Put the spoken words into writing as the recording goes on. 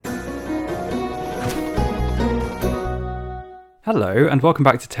Hello, and welcome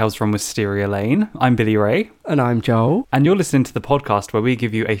back to Tales from Wisteria Lane. I'm Billy Ray. And I'm Joel. And you're listening to the podcast where we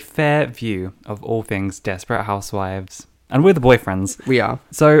give you a fair view of all things Desperate Housewives. And we're the boyfriends. We are.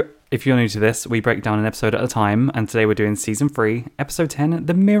 So, if you're new to this, we break down an episode at a time, and today we're doing Season 3, Episode 10,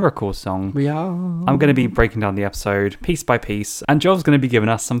 The Miracle Song. We are. I'm going to be breaking down the episode piece by piece, and Joel's going to be giving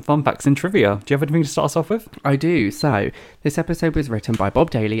us some fun facts and trivia. Do you have anything to start us off with? I do. So, this episode was written by Bob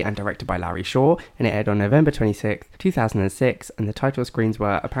Daly and directed by Larry Shaw, and it aired on November 26th, 2006, and the title screens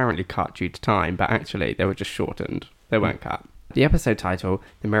were apparently cut due to time, but actually they were just shortened. They weren't cut. The episode title,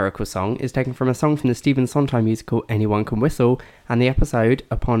 The Miracle Song, is taken from a song from the Stephen Sondheim musical Anyone Can Whistle, and the episode,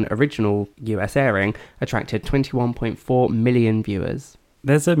 upon original US airing, attracted 21.4 million viewers.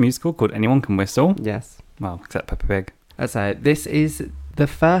 There's a musical called Anyone Can Whistle. Yes. Well, except Peppa Pig. So this is the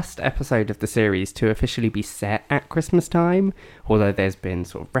first episode of the series to officially be set at Christmas time, although there's been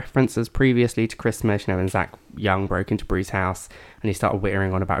sort of references previously to Christmas, when Zach Young broke into Bruce's house and he started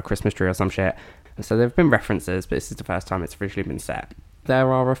whittering on about a Christmas tree or some shit. So there have been references, but this is the first time it's officially been set.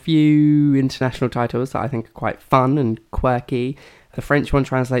 There are a few international titles that I think are quite fun and quirky. The French one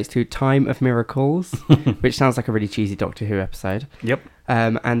translates to Time of Miracles, which sounds like a really cheesy Doctor Who episode. Yep.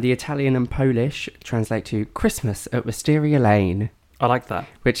 And the Italian and Polish translate to Christmas at Wisteria Lane. I like that.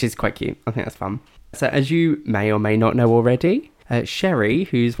 Which is quite cute. I think that's fun. So as you may or may not know already, Sherry,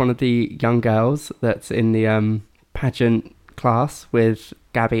 who's one of the young girls that's in the pageant class with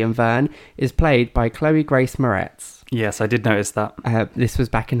Gabby and Vern, is played by Chloe Grace Moretz. Yes, I did notice that. This was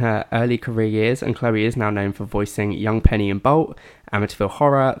back in her early career years, and Chloe is now known for voicing young Penny in Bolt, Amityville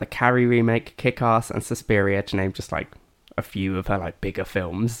Horror, the Carrie remake, Kick-Ass, and Suspiria, to name just like a few of her like bigger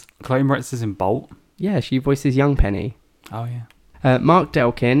films. Chloe Moretz is in Bolt? Yeah, she voices young Penny. Oh, yeah. Mark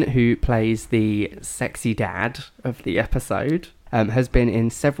Delkin, who plays the sexy dad of the episode, has been in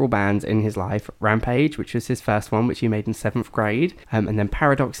several bands in his life. Rampage, which was his first one, which he made in 7th grade, and then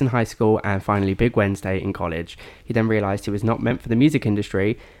Paradox in high school, and finally Big Wednesday in college. He then realised he was not meant for the music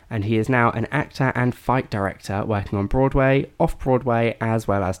industry, and he is now an actor and fight director working on Broadway, off-Broadway, as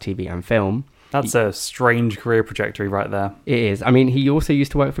well as TV and film. That's a strange career trajectory right there. It is. I mean, he also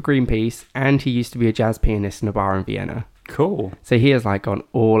used to work for Greenpeace, and he used to be a jazz pianist in a bar in Vienna. Cool. So he has like gone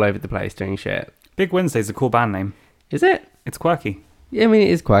all over the place doing shit. Big Wednesday's a cool band name. Is it? It's quirky. Yeah, I mean, it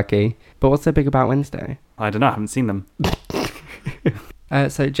is quirky. But what's so big about Wednesday? I don't know, I haven't seen them.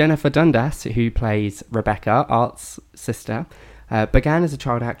 So Jennifer Dundas, who plays Rebecca, Art's sister, began as a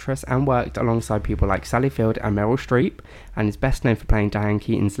child actress and worked alongside people like Sally Field and Meryl Streep, and is best known for playing Diane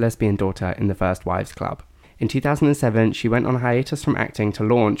Keaton's lesbian daughter in The First Wives Club. In 2007, she went on a hiatus from acting to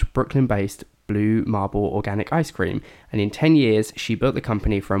launch Brooklyn-based Blue Marble Organic Ice Cream, and in 10 years she built the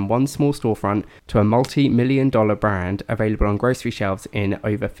company from one small storefront to a multi-million-dollar brand available on grocery shelves in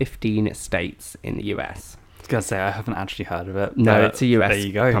over 15 states in the US. I was going to say, I haven't actually heard of it. No, it's a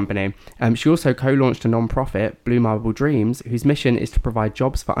US company. She also co-launched a non-profit, Blue Marble Dreams, whose mission is to provide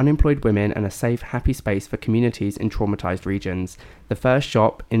jobs for unemployed women and a safe, happy space for communities in traumatized regions. The first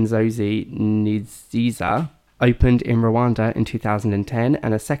shop, Inzozi Nziza, opened in Rwanda in 2010,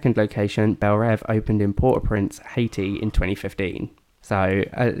 and a second location, Belrev, opened in Port-au-Prince, Haiti in 2015. So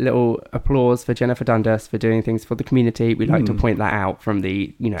a little applause for Jennifer Dundas for doing things for the community. We like to point that out from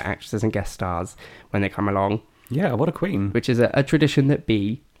the actresses and guest stars when they come along. Yeah, what a queen. Which is a tradition that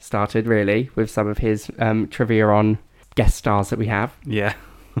B started, really, with some of his trivia on guest stars that we have. Yeah.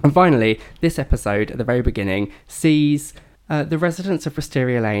 And finally, this episode, at the very beginning, sees the residents of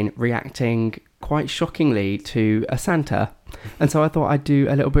Wisteria Lane reacting quite shockingly to a Santa. And so I thought I'd do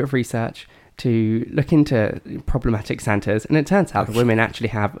a little bit of research to look into problematic Santas, and it turns out that women actually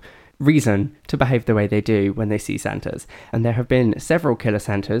have reason to behave the way they do when they see Santas. And there have been several killer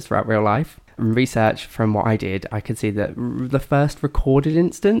Santas throughout real life. And research from what I did, I could see that the first recorded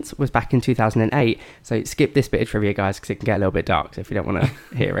instance was back in 2008. So skip this bit of trivia, guys, because it can get a little bit dark. So if you don't want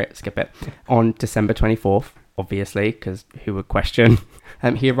to hear it, skip it. On December 24th, obviously, because who would question?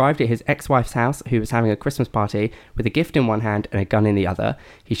 He arrived at his ex-wife's house, who was having a Christmas party, with a gift in one hand and a gun in the other.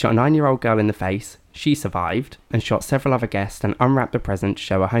 He shot a 9-year-old girl in the face. She survived, and shot several other guests and unwrapped the present to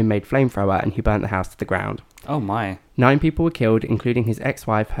show a homemade flamethrower, and he burnt the house to the ground. Oh my. 9 people were killed, including his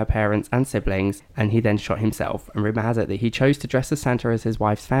ex-wife, her parents and siblings, and he then shot himself. And rumour has it that he chose to dress as Santa as his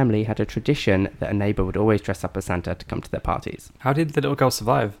wife's family had a tradition that a neighbour would always dress up as Santa to come to their parties. How did the little girl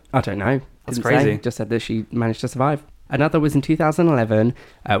survive? I don't know. That's Didn't crazy. say. Just said that she managed to survive. Another was in 2011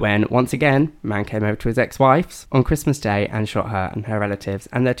 when, once again, a man came over to his ex-wife's on Christmas Day and shot her and her relatives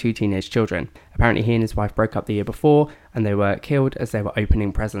and their 2 teenage children. Apparently he and his wife broke up the year before and they were killed as they were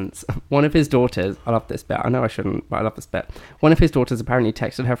opening presents. One of his daughters, I love this bit, I know I shouldn't, but I love this bit. One of his daughters apparently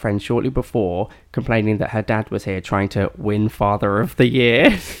texted her friend shortly before complaining that her dad was here trying to win Father of the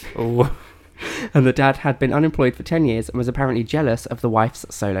Year. Oh. And the dad had been unemployed for 10 years and was apparently jealous of the wife's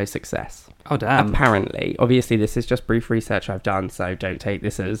solo success. Oh, damn. Apparently. Obviously, this is just brief research I've done, so don't take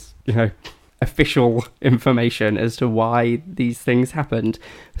this as, official information as to why these things happened.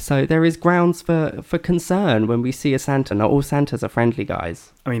 So there is grounds for concern when we see a Santa. Not all Santas are friendly,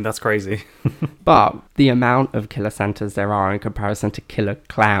 guys. I mean, that's crazy. But the amount of killer Santas there are in comparison to killer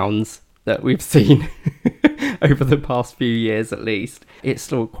clowns that we've seen over the past few years at least, it's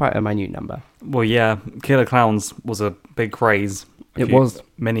still quite a minute number. Well, yeah, killer clowns was a big craze. It was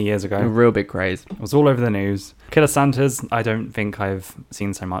many years ago. A real big craze. It was all over the news. Killer Santas, I don't think I've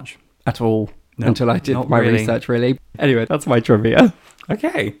seen so much. At all. No, until I did not my really. research, really. Anyway, that's my trivia.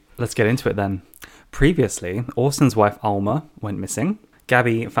 Okay, let's get into it then. Previously, Orson's wife Alma went missing.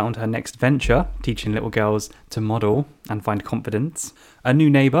 Gabby found her next venture, teaching little girls to model and find confidence. A new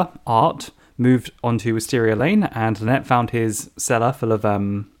neighbour, Art, moved onto Wisteria Lane, and Lynette found his cellar full of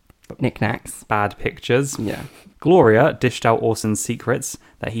Knickknacks. bad pictures. Yeah. Gloria dished out Orson's secrets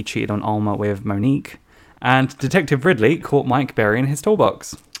that he cheated on Alma with Monique. And Detective Ridley caught Mike burying his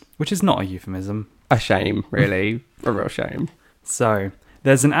toolbox, which is not a euphemism. A shame, really. A real shame. So,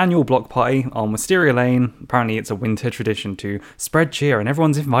 there's an annual block party on Wisteria Lane. Apparently it's a winter tradition to spread cheer and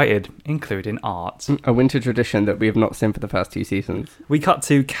everyone's invited, including Art. A winter tradition that we have not seen for the first 2 seasons. We cut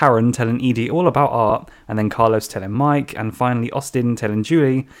to Karen telling Edie all about Art, and then Carlos telling Mike, and finally Austin telling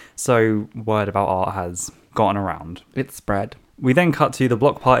Julie, so word about Art has gotten around. It's spread. We then cut to the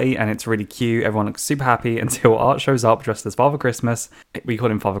block party and it's really cute. Everyone looks super happy until Art shows up dressed as Father Christmas. We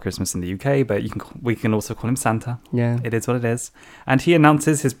call him Father Christmas in the UK, but we can also call him Santa. Yeah. It is what it is. And he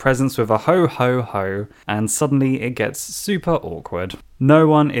announces his presence with a ho ho ho, and suddenly it gets super awkward. No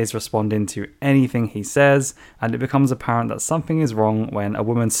one is responding to anything he says, and it becomes apparent that something is wrong when a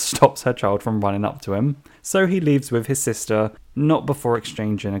woman stops her child from running up to him. So he leaves with his sister, not before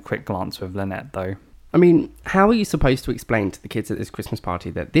exchanging a quick glance with Lynette though. I mean, how are you supposed to explain to the kids at this Christmas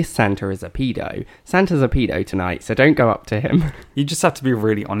party that this Santa is a pedo? Santa's a pedo tonight, so don't go up to him. You just have to be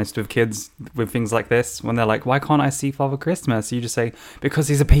really honest with kids with things like this. When they're like, why can't I see Father Christmas? You just say, because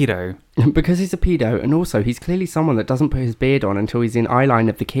he's a pedo. Because he's a pedo, and also he's clearly someone that doesn't put his beard on until he's in eye line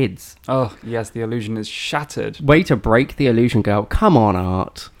of the kids. Oh, yes, the illusion is shattered. Way to break the illusion, girl. Come on,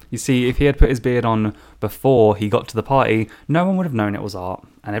 Art. You see, if he had put his beard on before he got to the party, no one would have known it was Art,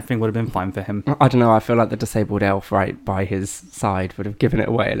 and everything would have been fine for him. I don't know, I feel like the disabled elf right by his side would have given it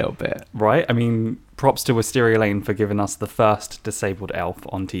away a little bit. Right? I mean, props to Wisteria Lane for giving us the first disabled elf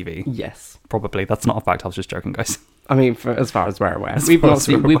on TV. Yes. Probably. That's not a fact, I was just joking, guys. I mean, as far as we're aware. We've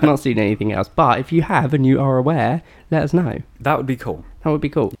not seen anything else. But if you have and you are aware, let us know. That would be cool. That would be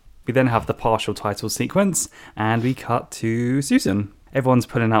cool. We then have the partial title sequence, and we cut to Susan. Everyone's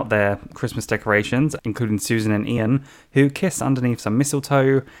putting out their Christmas decorations, including Susan and Ian, who kiss underneath some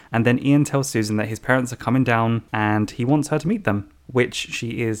mistletoe, and then Ian tells Susan that his parents are coming down and he wants her to meet them, which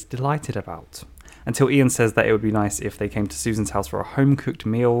she is delighted about. Until Ian says that it would be nice if they came to Susan's house for a home-cooked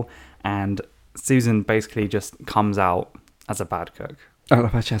meal, and Susan basically just comes out as a bad cook. I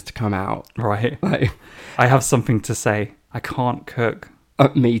love how she has to come out. Right? Like, I have something to say. I can't cook.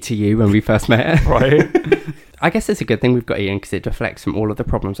 Me to you when we first met. Right? I guess it's a good thing we've got Ian because it deflects from all of the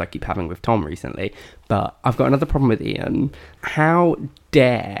problems I keep having with Tom recently. But I've got another problem with Ian. How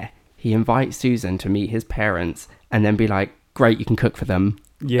dare he invite Susan to meet his parents and then be like, great, you can cook for them.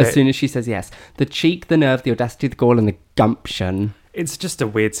 Yeah. As soon as she says yes. The cheek, the nerve, the audacity, the gall and the gumption. It's just a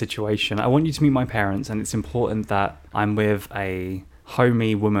weird situation. I want you to meet my parents, and it's important that I'm with a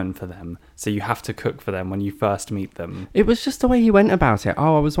homey woman for them. So you have to cook for them when you first meet them. It was just the way he went about it.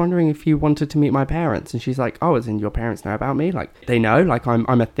 Oh, I was wondering if you wanted to meet my parents. And she's like, oh, as in your parents know about me? Like, they know, like I'm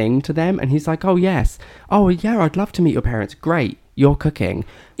a thing to them. And he's like, oh, yes. Oh, yeah, I'd love to meet your parents. Great. You're cooking.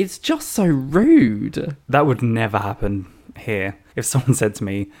 It's just so rude. That would never happen here. If someone said to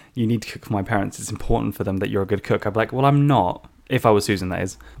me, you need to cook for my parents, it's important for them that you're a good cook, I'd be like, well, I'm not. If I was Susan, that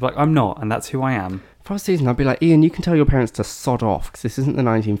is. I'd be like, I'm not, and that's who I am. If I was Susan, I'd be like, Ian, you can tell your parents to sod off because this isn't the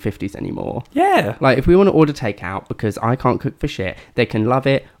 1950s anymore. Yeah. Like, if we want to order takeout because I can't cook for shit, they can love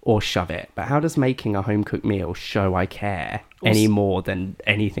it or shove it. But how does making a home-cooked meal show I care any more than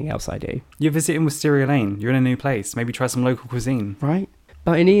anything else I do? You're visiting Wisteria Lane. You're in a new place. Maybe try some local cuisine. Right?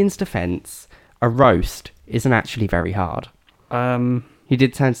 But in Ian's defence, a roast isn't actually very hard. He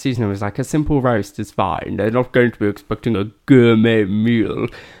did turn to Susan and was like, a simple roast is fine. They're not going to be expecting a gourmet meal.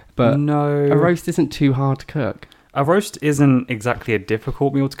 But No. a roast isn't too hard to cook. A roast isn't exactly a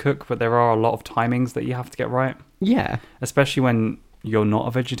difficult meal to cook, but there are a lot of timings that you have to get right, Yeah. especially when you're not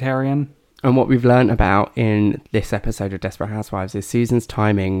a vegetarian. And what we've learned about in this episode of Desperate Housewives is Susan's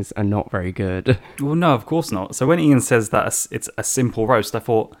timings are not very good. Well, no, of course not. So when Ian says that it's a simple roast, I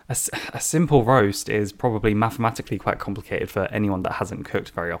thought a simple roast is probably mathematically quite complicated for anyone that hasn't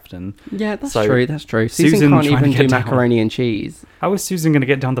cooked very often. Yeah, that's So, true. That's true. Susan Susan can't trying to even do get down. macaroni and cheese. How is Susan going to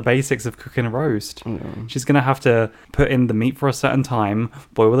get down the basics of cooking a roast? She's going to have to put in the meat for a certain time,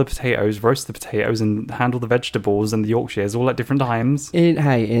 boil the potatoes, roast the potatoes, and handle the vegetables and the Yorkshires all at different times.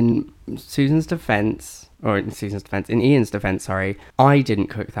 In Susan's defense, or in Ian's defense, sorry, I didn't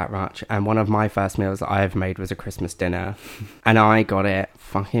cook that much, and one of my first meals that I ever made was a Christmas dinner, and I got it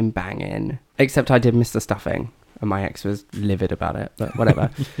fucking banging. Except I did miss the stuffing, and my ex was livid about it, but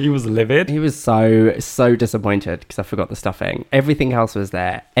whatever. He was livid. He was so disappointed because I forgot the stuffing. Everything else was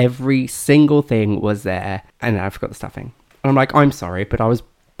there. Every single thing was there, and I forgot the stuffing. And I'm like, I'm sorry, but I was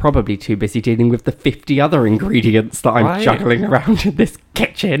probably too busy dealing with the 50 other ingredients that I'm juggling around in this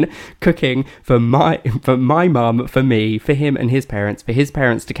kitchen, cooking for my mum, for me, for him and his parents, for his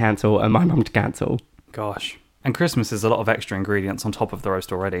parents to cancel and my mum to cancel. Gosh. And Christmas is a lot of extra ingredients on top of the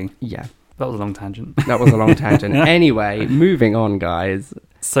roast already. Yeah. That was a long tangent. That was a long tangent. Anyway, moving on, guys.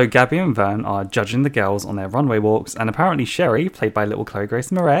 So Gabby and Vern are judging the girls on their runway walks, and apparently Sherry, played by little Chloe Grace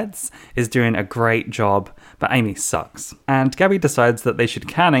Moretz, is doing a great job, but Amy sucks. And Gabby decides that they should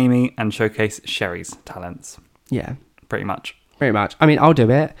can Amy and showcase Sherry's talents. Yeah. Pretty much. Very much. I mean, I'll do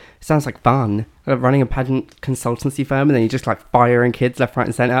it. It sounds like fun. Running a pageant consultancy firm and then you're just like firing kids left, right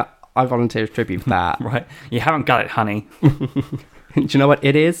and centre. I volunteer as tribute for that. Right. You haven't got it, honey. Do you know what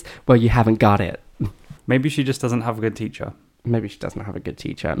it is? Well, you haven't got it. Maybe she just doesn't have a good teacher. Maybe she doesn't have a good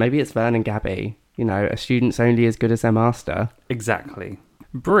teacher. Maybe it's Vern and Gabby. You know, a student's only as good as their master. Exactly.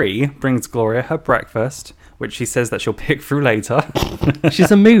 Brie brings Gloria her breakfast, which she says that she'll pick through later.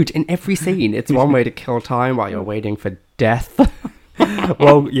 She's a mood in every scene. It's one way to kill time while you're waiting for death.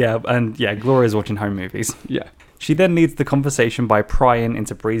 Well, yeah, and yeah, Gloria's watching home movies. Yeah. She then leads the conversation by prying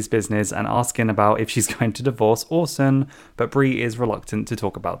into Brie's business and asking about if she's going to divorce Orson, but Brie is reluctant to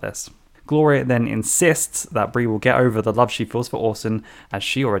talk about this. Gloria then insists that Brie will get over the love she feels for Orson, as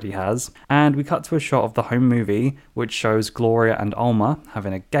she already has, and we cut to a shot of the home movie, which shows Gloria and Alma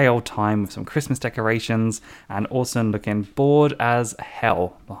having a gay old time with some Christmas decorations, and Orson looking bored as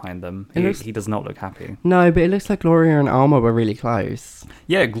hell behind them. He does not look happy. No, but it looks like Gloria and Alma were really close.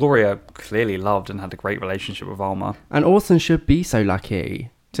 Yeah, Gloria clearly loved and had a great relationship with Alma. And Orson should be so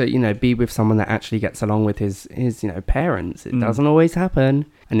lucky to, you know, be with someone that actually gets along with his you know, parents. It doesn't always happen,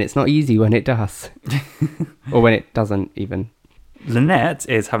 and it's not easy when it does. Or when it doesn't even. Lynette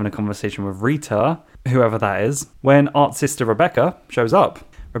is having a conversation with Rita, whoever that is, when Art's sister Rebecca shows up.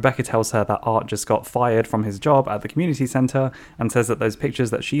 Rebecca tells her that Art just got fired from his job at the community centre and says that those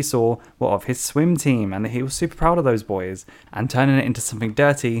pictures that she saw were of his swim team and that he was super proud of those boys. And turning it into something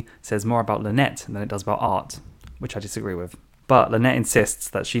dirty says more about Lynette than it does about Art, which I disagree with. But Lynette insists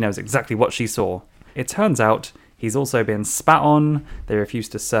that she knows exactly what she saw. It turns out he's also been spat on, they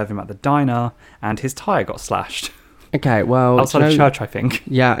refused to serve him at the diner, and his tyre got slashed. Okay, well... Outside of church, I think.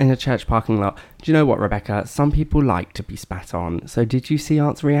 Yeah, in a church parking lot. Do you know what, Rebecca? Some people like to be spat on. So did you see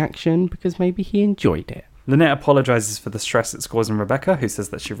Art's reaction? Because maybe he enjoyed it. Lynette apologises for the stress it's causing Rebecca, who says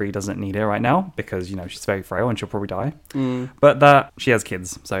that she really doesn't need it right now, because, you know, she's very frail and she'll probably die. But that she has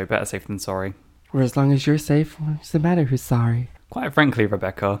kids, so better safe than sorry. Or as long as you're safe, what's the matter? Who's sorry? Quite frankly,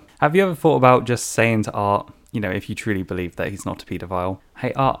 Rebecca, have you ever thought about just saying to Art, you know, if you truly believe that he's not a paedophile,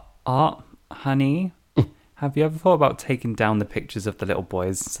 hey, Art, honey, have you ever thought about taking down the pictures of the little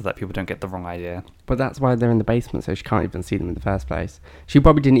boys so that people don't get the wrong idea? But that's why they're in the basement, so she can't even see them in the first place. She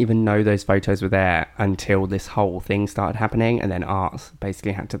probably didn't even know those photos were there until this whole thing started happening, and then Art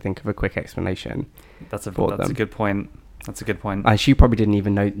basically had to think of a quick explanation. That's a good point. That's a good point. She probably didn't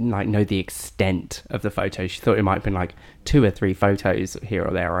even know the extent of the photos. She thought it might have been like 2 or 3 photos here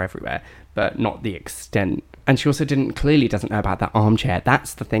or there or everywhere, but not the extent. And she also clearly doesn't know about that armchair.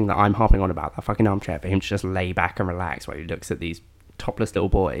 That's the thing that I'm harping on about, that fucking armchair, for him to just lay back and relax while he looks at these topless little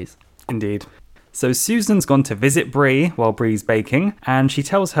boys. Indeed. So Susan's gone to visit Brie while Brie's baking, and she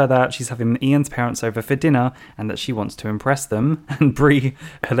tells her that she's having Ian's parents over for dinner and that she wants to impress them. And Brie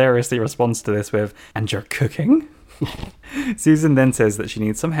hilariously responds to this with, "And you're cooking?" Susan then says that she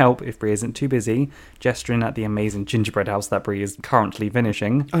needs some help if Brie isn't too busy, gesturing at the amazing gingerbread house that Brie is currently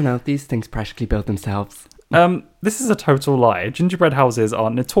finishing. Oh no, these things practically build themselves. This is a total lie. Gingerbread houses are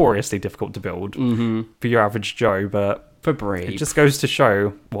notoriously difficult to build for your average Joe, but For Brie. It just goes to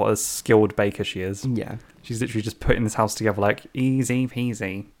show what a skilled baker she is. Yeah. She's literally just putting this house together like, easy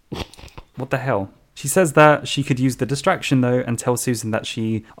peasy. What the hell? She says that she could use the distraction though and tell Susan that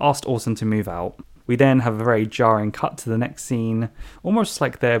she asked Orson to move out. We then have a very jarring cut to the next scene, almost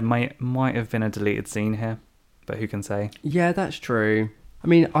like there might have been a deleted scene here, but who can say? Yeah, that's true. I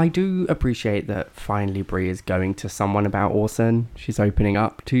mean, I do appreciate that finally Brie is going to someone about Orson. She's opening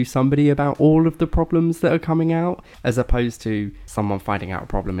up to somebody about all of the problems that are coming out, as opposed to someone finding out a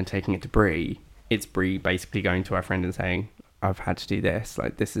problem and taking it to Brie. It's Brie basically going to her friend and saying, I've had to do this,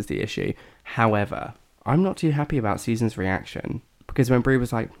 like, this is the issue. However, I'm not too happy about Susan's reaction. Because when Brie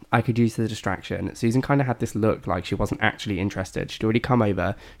was like, I could use the distraction, Susan kind of had this look like she wasn't actually interested. She'd already come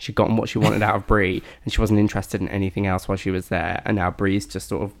over, she'd gotten what she wanted out of Brie, and she wasn't interested in anything else while she was there. And now Brie's just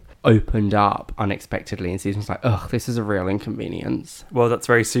sort of opened up unexpectedly, and Susan's like, ugh, this is a real inconvenience. Well, that's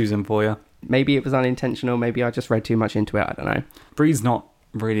very Susan for you. Maybe it was unintentional, maybe I just read too much into it, I don't know. Brie's not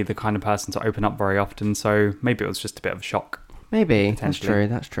really the kind of person to open up very often, so maybe it was just a bit of a shock. Maybe, that's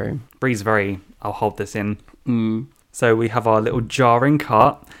true. Brie's very, I'll hold this in. So we have our little jarring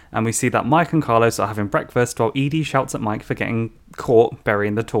cut, and we see that Mike and Carlos are having breakfast while Edie shouts at Mike for getting caught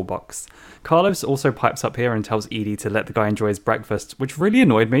burying the toolbox. Carlos also pipes up here and tells Edie to let the guy enjoy his breakfast, which really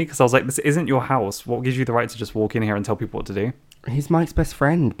annoyed me because I was like, this isn't your house. What gives you the right to just walk in here and tell people what to do? He's Mike's best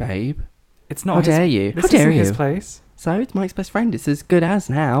friend, babe. It's not. How dare you? This How dare isn't you? his place. So, it's Mike's best friend. It's as good as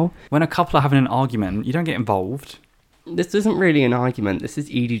now. When a couple are having an argument, you don't get involved. This isn't really an argument. This is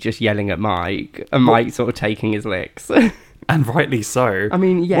Edie just yelling at Mike, and Mike sort of taking his licks. And rightly so. I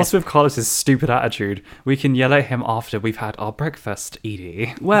mean, yes. What's with Carlos's stupid attitude? We can yell at him after we've had our breakfast,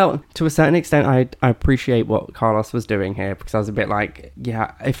 Edie. Well, to a certain extent, I appreciate what Carlos was doing here, because I was a bit like,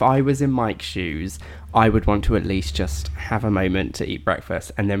 yeah, if I was in Mike's shoes, I would want to at least just have a moment to eat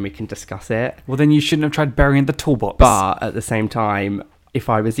breakfast, and then we can discuss it. Well, then you shouldn't have tried burying the toolbox. But at the same time, if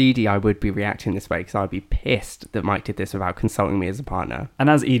I was Edie, I would be reacting this way, because I'd be pissed that Mike did this without consulting me as a partner. And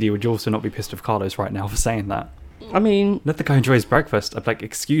as Edie, would you also not be pissed with Carlos right now for saying that? I mean... Let the guy enjoy his breakfast. I'd be like,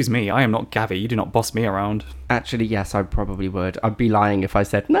 excuse me, I am not Gabby. You do not boss me around. Actually, yes, I probably would. I'd be lying if I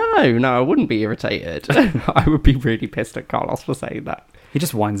said, no, I wouldn't be irritated. I would be really pissed at Carlos for saying that. He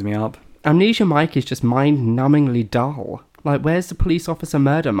just winds me up. Amnesia Mike is just mind-numbingly dull. Like, where's the police officer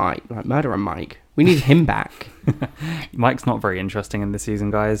murderer Mike? We need him back. Mike's not very interesting in this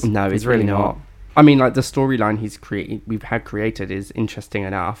season, guys. No, he's really not. I mean, like, the storyline we've had created is interesting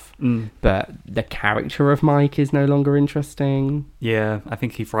enough, but the character of Mike is no longer interesting. Yeah, I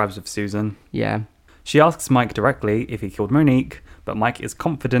think he thrives with Susan. Yeah. She asks Mike directly if he killed Monique, but Mike is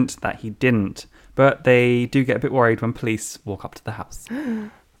confident that he didn't. But they do get a bit worried when police walk up to the house.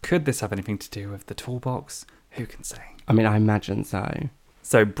 Could this have anything to do with the toolbox? Who can say? I mean, I imagine so.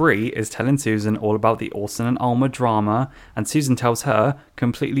 So Brie is telling Susan all about the Orson and Alma drama, and Susan tells her,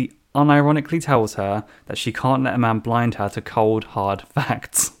 completely unironically tells her, that she can't let a man blind her to cold, hard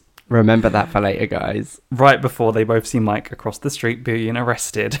facts. Remember that for later, guys. Right before they both see Mike across the street being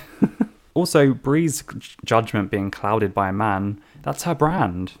arrested. Also, Brie's judgment being clouded by a man, that's her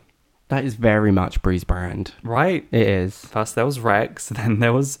brand. That is very much Brie's brand. Right? It is. First there was Rex, then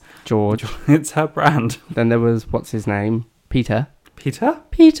there was... George. It's her brand. Then there was, what's his name? Peter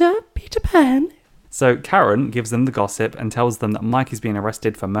Pan. So Karen gives them the gossip and tells them that Mike is being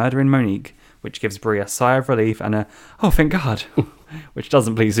arrested for murdering Monique, which gives Brie a sigh of relief and a, oh, thank God, which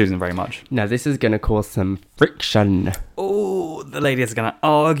doesn't please Susan very much. No, this is going to cause some friction. Oh, the ladies are going to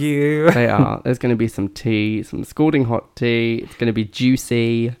argue. They are. There's going to be some tea, some scalding hot tea. It's going to be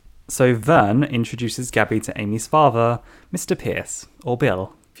juicy. So Vern introduces Gabby to Amy's father, Mr. Pierce, or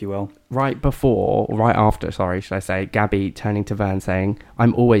Bill, if you will. Right after, should I say, Gabby turning to Vern saying,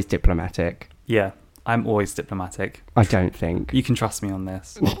 I'm always diplomatic. Yeah, I'm always diplomatic. I don't think. You can trust me on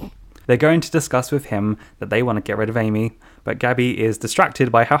this. They're going to discuss with him that they want to get rid of Amy, but Gabby is distracted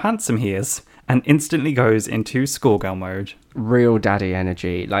by how handsome he is and instantly goes into schoolgirl mode. Real daddy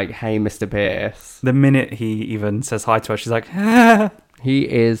energy. Like, hey, Mr. Pierce. The minute he even says hi to her, she's like, ah. He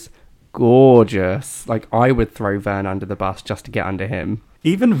is gorgeous. Like, I would throw Vern under the bus just to get under him.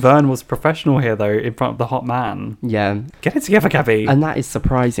 Even Vern was professional here, though, in front of the hot man. Yeah. Get it together, Gabby. And that is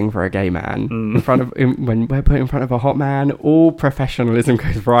surprising for a gay man. When we're put in front of a hot man, all professionalism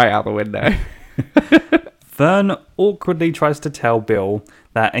goes right out the window. Vern awkwardly tries to tell Bill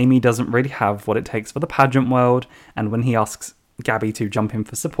that Amy doesn't really have what it takes for the pageant world, and when he asks Gabby to jump in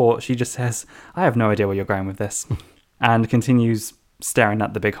for support, she just says, I have no idea where you're going with this, and continues staring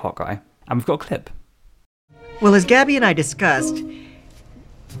at the big hot guy. And we've got a clip. Well, as Gabby and I discussed,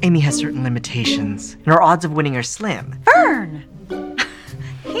 Amy has certain limitations, and our odds of winning are slim. Vern!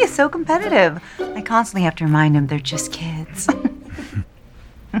 He is is so competitive. I constantly have to remind him they're just kids.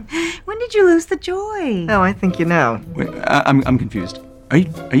 When did you lose the joy? Oh, I think you know. Wait, I'm confused. Are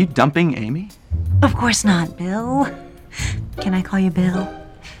you dumping Amy? Of course not, Bill. Can I call you Bill?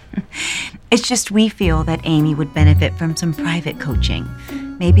 It's just we feel that Amy would benefit from some private coaching.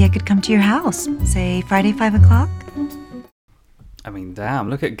 Maybe I could come to your house, say Friday, 5 o'clock? I mean, damn,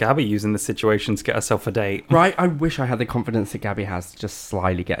 look at Gabby using the situation to get herself a date. Right, I wish I had the confidence that Gabby has to just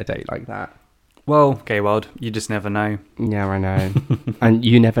slyly get a date like that. Well, gay world, you just never know. Yeah, I know. And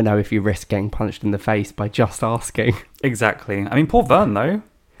you never know if you risk getting punched in the face by just asking. Exactly. I mean, poor Vern, though.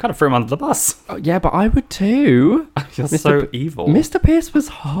 Kind of threw him under the bus. Oh, yeah, but I would too. You're so evil. Mr. Pierce was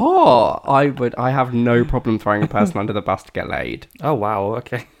hot. I have no problem throwing a person under the bus to get laid. Oh, wow,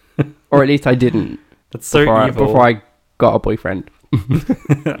 okay. Or at least I didn't. That's so evil. Before I got a boyfriend.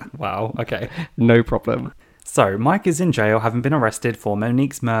 Wow, okay. No problem. So, Mike is in jail, having been arrested for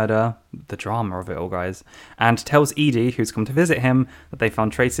Monique's murder, the drama of it all, guys, and tells Edie, who's come to visit him, that they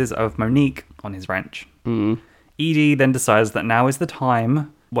found traces of Monique on his wrench. Edie then decides that now is the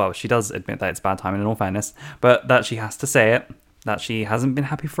time. Well, she does admit that it's bad timing in all fairness, but that she has to say it, that she hasn't been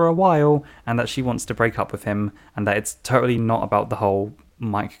happy for a while, and that she wants to break up with him, and that it's totally not about the whole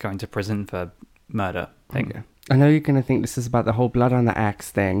Mike going to prison for murder thing. Okay. I know you're going to think this is about the whole blood on the axe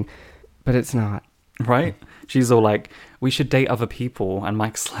thing, but it's not. Right? She's all like, we should date other people, and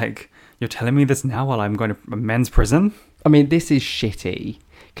Mike's like, you're telling me this now while I'm going to men's prison? I mean, this is shitty.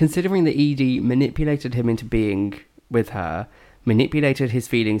 Considering that Edie manipulated him into being with her, manipulated his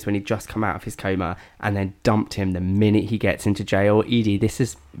feelings when he'd just come out of his coma, and then dumped him the minute he gets into jail. Edie, this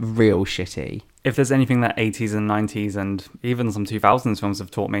is real shitty. If there's anything that 80s and 90s and even some 2000s films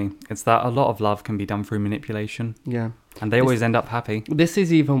have taught me, it's that a lot of love can be done through manipulation. Yeah. And they always end up happy. This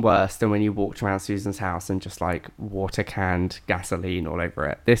is even worse than when you walked around Susan's house and just like water canned gasoline all over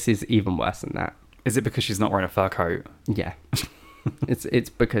it. This is even worse than that. Is it because she's not wearing a fur coat? Yeah. It's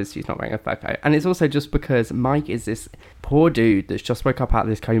because she's not wearing a fur coat. And it's also just because Mike is this poor dude that's just woke up out of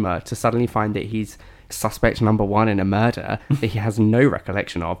this coma to suddenly find that he's suspect number one in a murder that he has no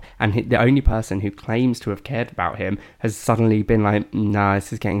recollection of, and the only person who claims to have cared about him has suddenly been like, nah,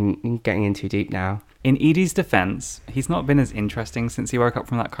 this is getting in too deep now. In Edie's defense, he's not been as interesting since he woke up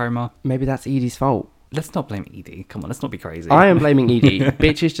from that coma. Maybe that's Edie's fault. Let's not blame Edie. Come on, let's not be crazy. I am blaming Edie.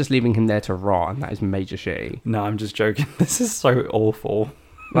 Bitch is just leaving him there to rot, and that is major shitty. No, I'm just joking. This is so awful.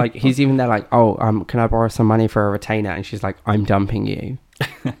 Like, he's even there like, oh, can I borrow some money for a retainer? And she's like, I'm dumping you.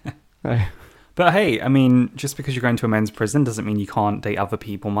 But hey, I mean, just because you're going to a men's prison doesn't mean you can't date other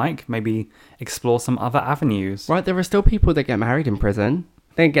people, Mike. Maybe explore some other avenues. Right, there are still people that get married in prison.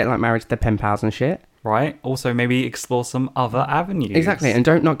 They get like married to their pen pals and shit. Right? Also, maybe explore some other avenues. Exactly, and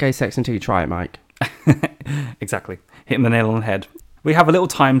don't not gay sex until you try it, Mike. Exactly. Hitting the nail on the head. We have a little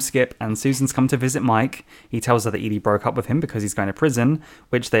time skip, and Susan's come to visit Mike. He tells her that Edie broke up with him because he's going to prison,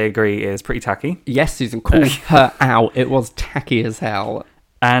 which they agree is pretty tacky. Yes, Susan, call her out. It was tacky as hell.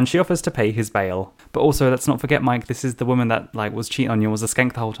 And she offers to pay his bail. But also, let's not forget, Mike, this is the woman that like was cheating on you, was a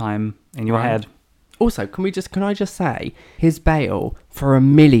skank the whole time in your head. Also, can I just say, his bail for $1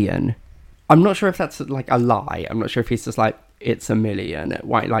 million, I'm not sure if that's like a lie. I'm not sure if he's just like, it's $1 million,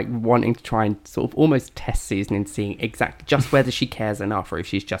 like wanting to try and sort of almost test Susan and seeing exactly just whether she cares enough or if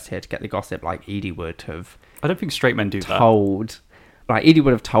she's just here to get the gossip like Edie would have. I don't think straight men do that. Like, Edie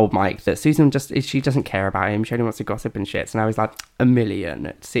would have told Mike that Susan she doesn't care about him. She only wants to gossip and shit. So now he's like, $1 million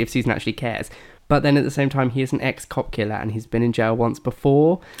to see if Susan actually cares. But then at the same time, he is an ex-cop killer and he's been in jail once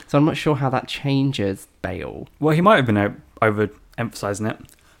before. So I'm not sure how that changes bail. Well, he might have been overemphasizing it.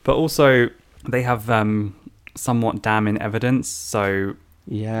 But also, they have somewhat damning evidence. So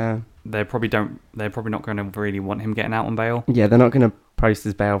yeah, they're probably not going to really want him getting out on bail. Yeah, they're not going to post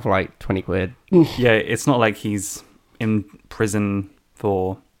his bail for like 20 quid. Yeah, it's not like he's in prison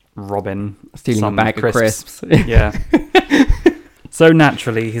for robbing, stealing a bag of crisps. Yeah. So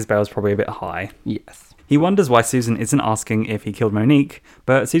naturally, his bail's probably a bit high. Yes. He wonders why Susan isn't asking if he killed Monique,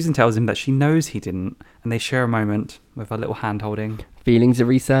 but Susan tells him that she knows he didn't, and they share a moment with a little hand-holding. Feelings are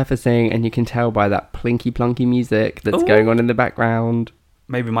resurfacing, and you can tell by that plinky-plunky music that's going on in the background.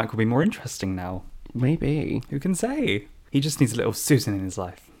 Maybe Mike will be more interesting now. Maybe. Who can say? He just needs a little Susan in his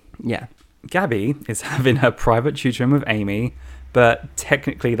life. Yeah. Gabby is having her private tutoring with Amy, but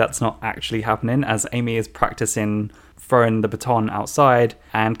technically that's not actually happening, as Amy is practicing throwing the baton outside,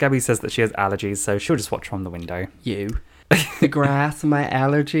 and Gabby says that she has allergies, so she'll just watch from the window. The grass, my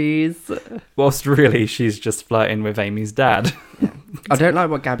allergies. Whilst really she's just flirting with Amy's dad. Yeah. I don't like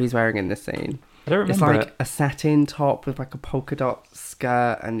what Gabby's wearing in this scene. I don't remember It's like it. a satin top with like a polka dot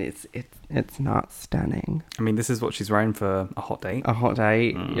skirt, and it's not stunning. I mean, this is what she's wearing for a hot date. A hot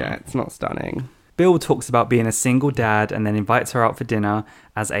date, yeah, it's not stunning. Bill talks about being a single dad and then invites her out for dinner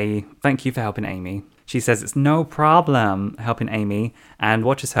as a thank you for helping Amy. She says it's no problem helping Amy and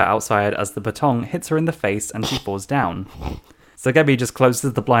watches her outside as the baton hits her in the face and she falls down. So Gabby just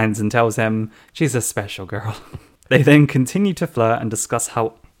closes the blinds and tells him she's a special girl. They then continue to flirt and discuss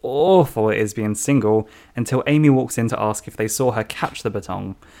how awful it is being single until Amy walks in to ask if they saw her catch the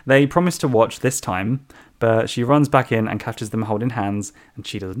baton. They promise to watch this time, but she runs back in and catches them holding hands, and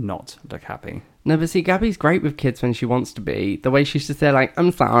she does not look happy. No, but see, Gabby's great with kids when she wants to be. The way she's just there like,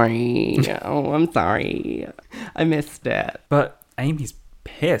 I'm sorry. Oh, I'm sorry. I missed it. But Amy's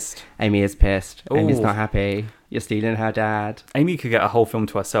pissed. Amy is pissed. Amy's Ooh. not happy. You're stealing her dad. Amy could get a whole film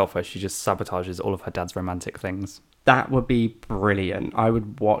to herself where she just sabotages all of her dad's romantic things. That would be brilliant. I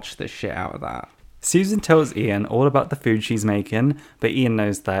would watch the shit out of that. Susan tells Ian all about the food she's making, but Ian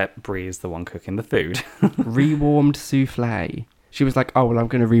knows that Bree is the one cooking the food. Rewarmed souffle. She was like, oh, well, I'm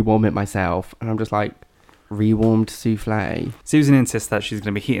going to rewarm it myself. And I'm just like, rewarmed souffle? Susan insists that she's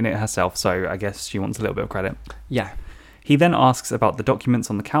going to be heating it herself, so I guess she wants a little bit of credit. Yeah. He then asks about the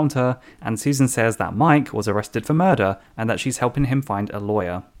documents on the counter, and Susan says that Mike was arrested for murder and that she's helping him find a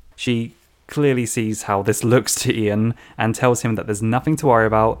lawyer. She clearly sees how this looks to Ian and tells him that there's nothing to worry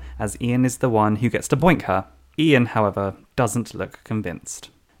about as Ian is the one who gets to boink her. Ian, however, doesn't look convinced.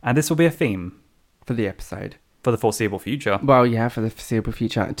 And this will be a theme For the episode. for the foreseeable future. Well, yeah, for the foreseeable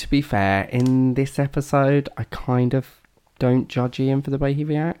future. To be fair, in this episode, I kind of don't judge Ian for the way he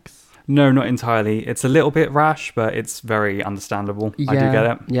reacts. No, not entirely. It's a little bit rash, but it's very understandable. I do get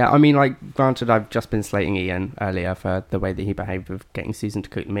it. Yeah, I mean, like, granted, I've just been slating Ian earlier for the way that he behaved with getting Susan to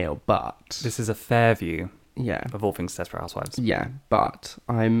cook the meal, but... This is a fair view Yeah. of all things Desperate Housewives. Yeah, but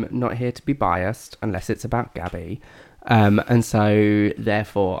I'm not here to be biased unless it's about Gabby. And so,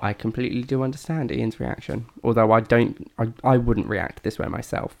 therefore, I completely do understand Ian's reaction. Although I wouldn't react this way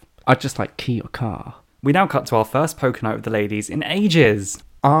myself. I'd just like, key your car. We now cut to our first poker night with the ladies in ages.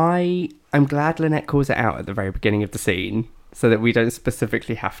 I am glad Lynette calls it out at the very beginning of the scene so that we don't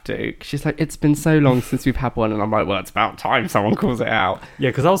specifically have to. 'Cause she's like, it's been so long since we've had one. And I'm like, well, it's about time someone calls it out.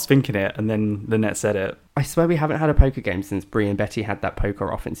 Yeah, because I was thinking it, and then Lynette said it. I swear we haven't had a poker game since Brie and Betty had that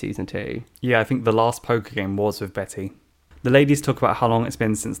poker off in season 2. Yeah, I think the last poker game was with Betty. The ladies talk about how long it's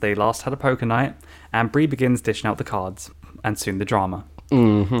been since they last had a poker night, and Brie begins dishing out the cards, and soon the drama.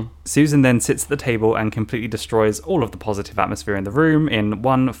 Mm-hmm. Susan then sits at the table and completely destroys all of the positive atmosphere in the room in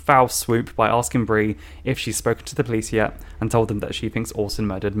one foul swoop by asking Brie if she's spoken to the police yet and told them that she thinks Orson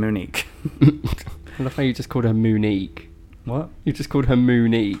murdered Monique. I love how you just called her Monique. What? You just called her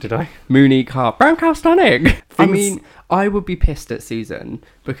Monique. Did I? Monique Hart. Brown cow stunning. I Things- mean, I would be pissed at Susan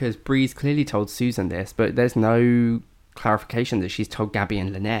because Bree's clearly told Susan this, but there's no clarification that she's told Gabby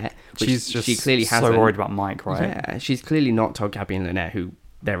and Lynette. Which She's just she clearly so hasn't. worried about Mike, right? Yeah, she's clearly not told Gabby and Lynette, who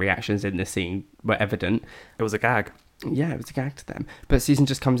their reactions in this scene were evident. It was a gag. Yeah, it was a gag to them. But Susan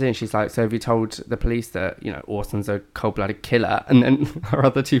just comes in, she's like, so have you told the police that, you know, Orson's a cold-blooded killer? And then her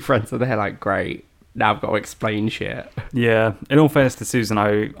other two friends are there like, great, now I've got to explain shit. Yeah, in all fairness to Susan,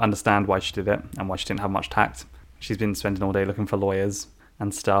 I understand why she did it and why she didn't have much tact. She's been spending all day looking for lawyers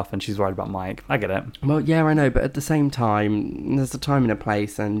and stuff, and she's worried about Mike. I get it. Well, yeah, I know, but at the same time, there's a time and a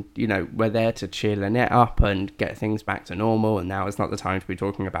place, and, you know, we're there to cheer Lynette up and get things back to normal, and now it's not the time to be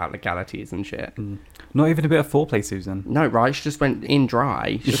talking about legalities and shit. Not even a bit of foreplay, Susan. No, right? She just went in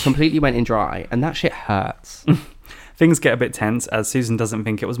dry. She just completely went in dry, and that shit hurts. Things get a bit tense as Susan doesn't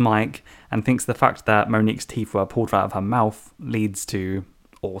think it was Mike and thinks the fact that Monique's teeth were pulled out of her mouth leads to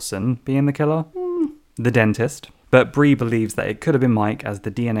Orson being the killer. The dentist. But Brie believes that it could have been Mike as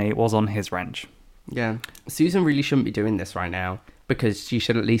the DNA was on his wrench. Yeah. Susan really shouldn't be doing this right now, because she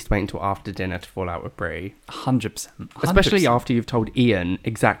should at least wait until after dinner to fall out with Brie. 100%. Especially after you've told Ian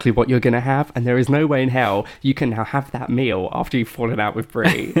exactly what you're going to have, and there is no way in hell you can now have that meal after you've fallen out with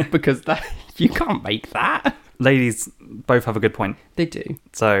Brie, because that you can't make that. Ladies both have a good point. They do.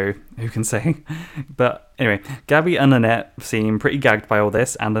 So, who can say? But anyway, Gabby and Lynette seem pretty gagged by all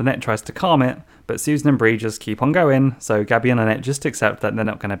this, and Lynette tries to calm it, but Susan and Brie just keep on going, so Gabby and Lynette just accept that they're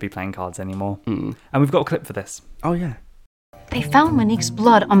not going to be playing cards anymore. And we've got a clip for this. Oh, yeah. They found Monique's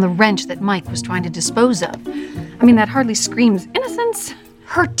blood on the wrench that Mike was trying to dispose of. I mean, that hardly screams innocence.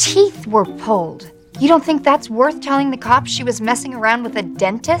 Her teeth were pulled. You don't think that's worth telling the cops she was messing around with a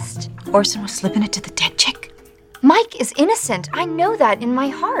dentist? Orson was slipping it to the dead chick. Mike is innocent. I know that in my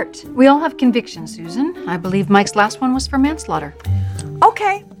heart. We all have convictions, Susan. I believe Mike's last one was for manslaughter.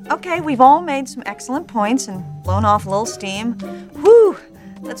 Okay, we've all made some excellent points and blown off a little steam. Whew,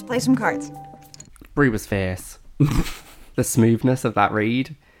 let's play some cards. Brie was fierce. The smoothness of that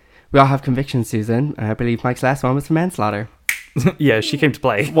read. We all have convictions, Susan. I believe Mike's last one was for manslaughter. Yeah, she came to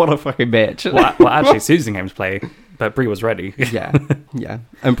play. What a fucking bitch. Well, actually, Susan came to play, but Brie was ready. Yeah.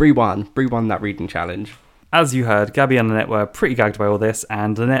 And Brie won. Brie won that reading challenge. As you heard, Gabby and Lynette were pretty gagged by all this,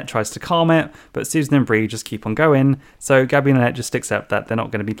 and Lynette tries to calm it, but Susan and Brie just keep on going, so Gabby and Lynette just accept that they're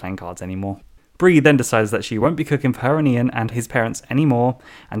not going to be playing cards anymore. Brie then decides that she won't be cooking for her and Ian and his parents anymore,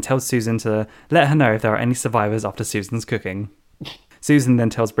 and tells Susan to let her know if there are any survivors after Susan's cooking. Susan then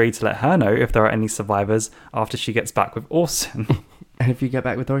tells Brie to let her know if there are any survivors after she gets back with Orson. And if you get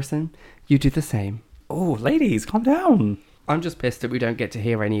back with Orson, you do the same. Oh, ladies, calm down. I'm just pissed that we don't get to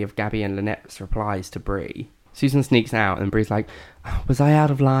hear any of Gabby and Lynette's replies to Brie. Susan sneaks out and Brie's like, was I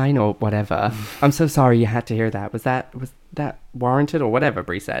out of line or whatever? I'm so sorry you had to hear that. Was that warranted or whatever,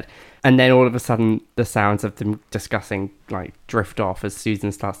 Brie said. And then all of a sudden the sounds of them discussing like drift off as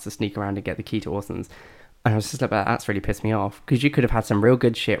Susan starts to sneak around and get the key to Orson's. And I was just like, that's really pissed me off. Because you could have had some real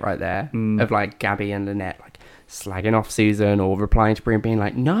good shit right there of like Gabby and Lynette like slagging off Susan or replying to Brie and being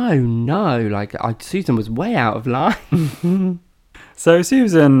like, no, like Susan was way out of line. So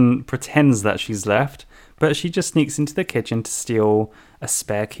Susan pretends that she's left, but she just sneaks into the kitchen to steal a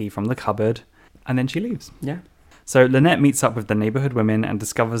spare key from the cupboard, and then she leaves. Yeah. So Lynette meets up with the neighborhood women and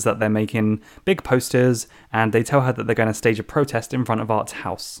discovers that they're making big posters, and they tell her that they're going to stage a protest in front of Art's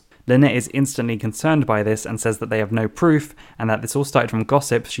house. Lynette is instantly concerned by this and says that they have no proof, and that this all started from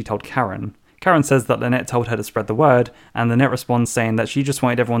gossip she told Karen. Karen says that Lynette told her to spread the word, and Lynette responds saying that she just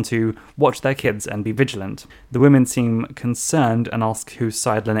wanted everyone to watch their kids and be vigilant. The women seem concerned and ask whose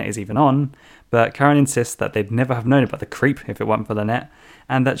side Lynette is even on, but Karen insists that they'd never have known about the creep if it weren't for Lynette,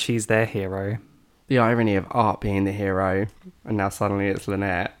 and that she's their hero. The irony of Art being the hero, and now suddenly it's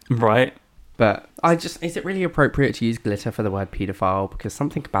Lynette. Right. But is it really appropriate to use glitter for the word paedophile? Because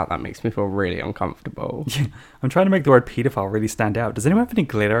something about that makes me feel really uncomfortable. I'm trying to make the word paedophile really stand out. Does anyone have any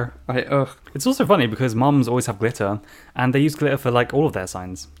glitter? It's also funny because mums always have glitter, and they use glitter for like all of their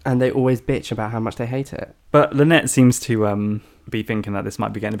signs. And they always bitch about how much they hate it. But Lynette seems to be thinking that this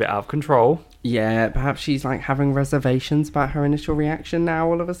might be getting a bit out of control. Yeah, perhaps she's like having reservations about her initial reaction now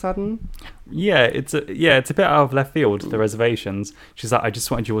all of a sudden. Yeah, it's a bit out of left field, the reservations. She's like, I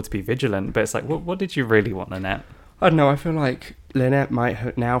just wanted you all to be vigilant, but it's like, what did you really want, Lynette? I don't know, I feel like Lynette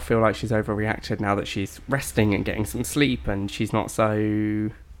might now feel like she's overreacted now that she's resting and getting some sleep and she's not so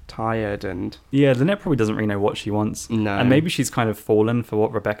tired and... Yeah, Lynette probably doesn't really know what she wants. No. And maybe she's kind of fallen for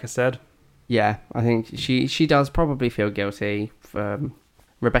what Rebecca said. Yeah, I think she does probably feel guilty.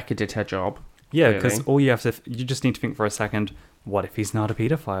 Rebecca did her job. Yeah, because all you just need to think for a second, what if he's not a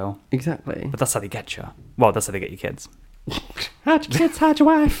paedophile? Exactly. But that's how they get you. Well, that's how they get your kids. How'd your kids, how'd your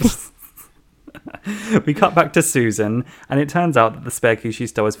wife? We cut back to Susan, and it turns out that the spare key she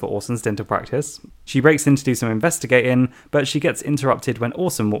stole is for Orson's dental practice. She breaks in to do some investigating, but she gets interrupted when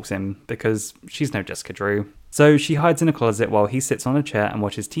Orson walks in, because she's no Jessica Drew. So she hides in a closet while he sits on a chair and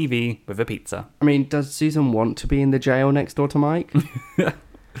watches TV with a pizza. I mean, does Susan want to be in the jail next door to Mike?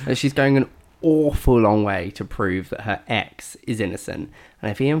 She's going an awful long way to prove that her ex is innocent.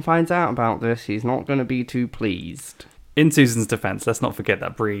 And if Ian finds out about this, he's not going to be too pleased. In Susan's defense, let's not forget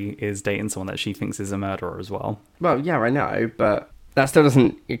that Brie is dating someone that she thinks is a murderer as well. Well, yeah, I know, but that still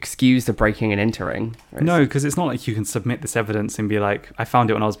doesn't excuse the breaking and entering. Right? No, because it's not like you can submit this evidence and be like, I found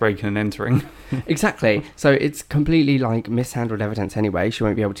it when I was breaking and entering. Exactly. So it's completely like mishandled evidence anyway. She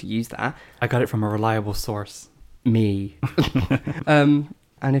won't be able to use that. I got it from a reliable source. Me.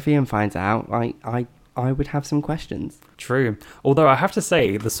 And if Ian finds out, I would have some questions. True. Although I have to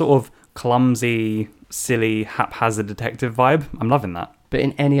say, the sort of clumsy, silly, haphazard detective vibe, I'm loving that. But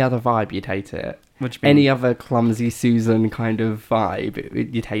in any other vibe, you'd hate it. What do you mean? Any other clumsy Susan kind of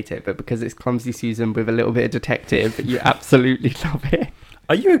vibe, you'd hate it. But because it's clumsy Susan with a little bit of detective, you absolutely love it.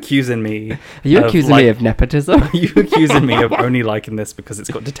 Are you accusing me? Are you accusing me of nepotism? Are you accusing me of only liking this because it's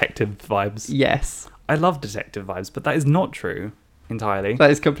got detective vibes? Yes. I love detective vibes, but that is not true entirely.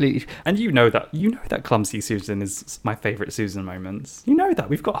 That is completely... And you know that clumsy Susan is my favourite Susan moments. You know that.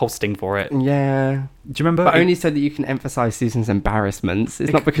 We've got a whole sting for it. Yeah. Do you remember? But only so that you can emphasise Susan's embarrassments.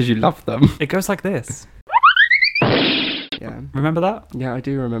 It's not because you love them. It goes like this. Yeah. Remember that? Yeah, I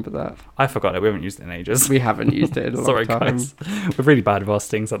do remember that. I forgot it. We haven't used it in ages. We haven't used it in a long Sorry, time. guys. We're really bad with our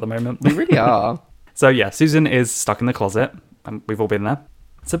stings at the moment. We really are. So yeah, Susan is stuck in the closet. And we've all been there.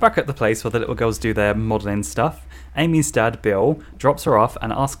 So back at the place where the little girls do their modelling stuff, Amy's dad, Bill, drops her off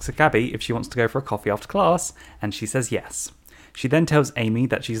and asks Gabby if she wants to go for a coffee after class, and she says yes. She then tells Amy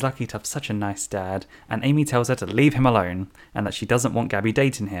that she's lucky to have such a nice dad, and Amy tells her to leave him alone, and that she doesn't want Gabby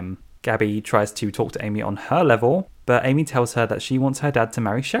dating him. Gabby tries to talk to Amy on her level, but Amy tells her that she wants her dad to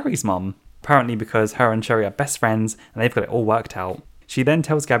marry Sherry's mum. apparently because her and Sherry are best friends and they've got it all worked out. She then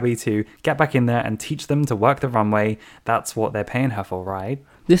tells Gabby to get back in there and teach them to work the runway. That's what they're paying her for, right?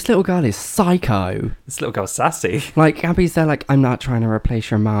 This little girl is psycho. This little girl's sassy. Like, Gabby's there like, I'm not trying to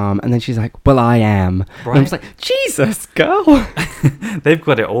replace your mom. And then she's like, well, I am. Right. And I'm just like, Jesus, girl. They've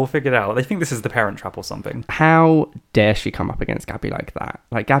got it all figured out. They think this is the Parent Trap or something. How dare she come up against Gabby like that?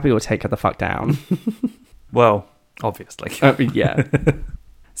 Like, Gabby will take her the fuck down. Well, obviously. Yeah.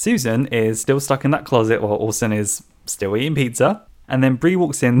 Susan is still stuck in that closet while Orson is still eating pizza. And then Bree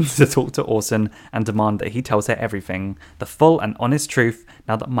walks in to talk to Orson and demand that he tells her everything, the full and honest truth,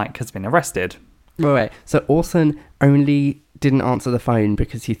 now that Mike has been arrested. Wait. So Orson only didn't answer the phone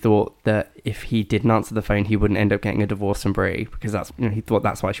because he thought that if he didn't answer the phone, he wouldn't end up getting a divorce from Bree, because that's, he thought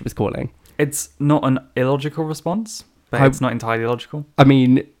that's why she was calling. It's not an illogical response, but it's not entirely logical. I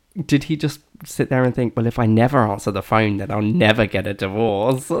mean, did he just sit there and think, well, if I never answer the phone, then I'll never get a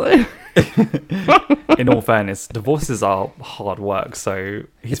divorce? In all fairness, divorces are hard work, so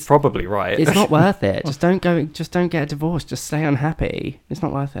he's probably right. It's not worth it. Just don't get a divorce. Just stay unhappy. It's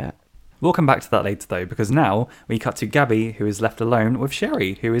not worth it. We'll come back to that later though, because now we cut to Gabby, who is left alone with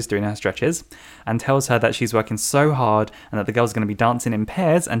Sherry, who is doing her stretches, and tells her that she's working so hard and that the girl's going to be dancing in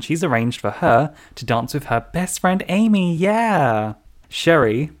pairs, and she's arranged for her to dance with her best friend Amy. Yeah!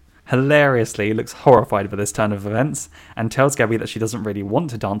 Sherry hilariously looks horrified by this turn of events and tells Gabby that she doesn't really want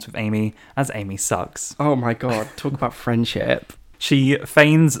to dance with Amy, as Amy sucks. Oh my god, talk about friendship. She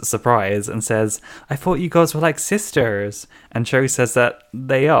feigns surprise and says, I thought you girls were like sisters. And Sherry says that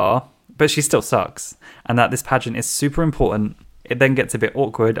they are, but she still sucks, and that this pageant is super important. It then gets a bit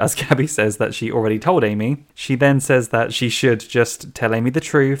awkward as Gabby says that she already told Amy. She then says that she should just tell Amy the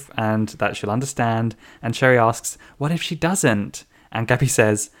truth and that she'll understand. And Sherry asks, what if she doesn't? And Gabby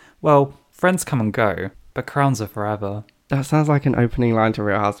says, well, friends come and go, but crowns are forever. That sounds like an opening line to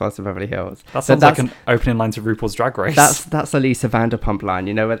Real Housewives of Beverly Hills. That sounds like an opening line to RuPaul's Drag Race. That's a Lisa Vanderpump line,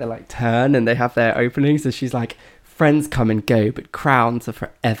 you know, where they like turn and they have their openings, and she's like, friends come and go, but crowns are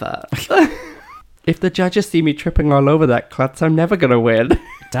forever. If the judges see me tripping all over that klutz, I'm never gonna win.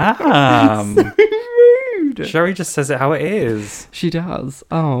 Damn. So rude. Sherry just says it how it is. She does.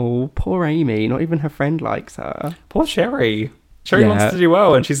 Oh, poor Amy. Not even her friend likes her. Poor Sherry. Sherry wants to do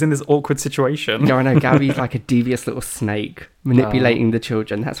well, and she's in this awkward situation. No, I know. Gabby's like a devious little snake manipulating the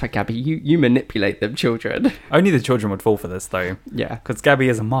children. That's right, Gabby. You manipulate them children. Only the children would fall for this, though. Yeah. Because Gabby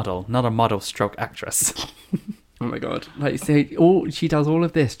is a model, not a model stroke actress. Oh my god. Like, she does all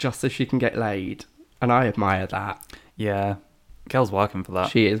of this just so she can get laid. And I admire that. Yeah. Girl's working for that.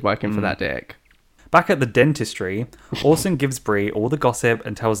 She is working for that dick. Back at the dentistry, Orson gives Bree all the gossip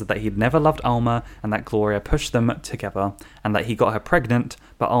and tells her that he'd never loved Alma and that Gloria pushed them together and that he got her pregnant,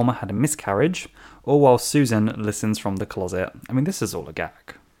 but Alma had a miscarriage, all while Susan listens from the closet. I mean, this is all a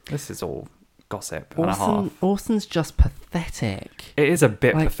gag. This is all gossip and a half. Orson's just pathetic. It is a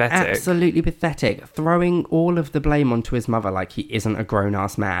bit pathetic. Absolutely pathetic. Throwing all of the blame onto his mother like he isn't a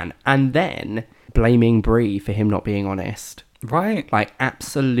grown-ass man, and then blaming Bree for him not being honest. Right. Like,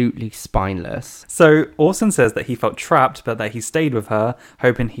 absolutely spineless. So Orson says that he felt trapped, but that he stayed with her,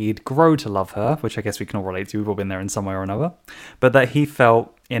 hoping he'd grow to love her, which I guess we can all relate to. We've all been there in some way or another. But that he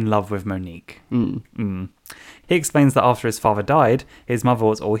felt in love with Monique. He explains that after his father died, his mother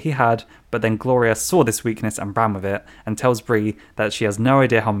was all he had, but then Gloria saw this weakness and ran with it, and tells Bree that she has no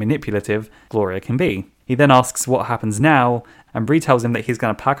idea how manipulative Gloria can be. He then asks what happens now, and Bree tells him that he's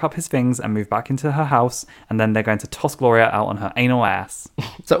going to pack up his things and move back into her house, and then they're going to toss Gloria out on her anal ass.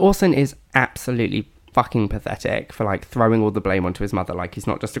 So Orson is absolutely fucking pathetic for like throwing all the blame onto his mother like he's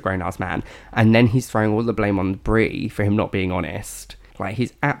not just a grown-ass man, and then he's throwing all the blame on Bree for him not being honest. Like,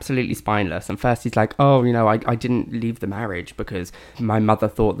 he's absolutely spineless. And first he's like, oh, you know, I didn't leave the marriage because my mother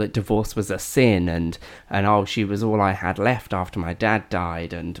thought that divorce was a sin, and oh, she was all I had left after my dad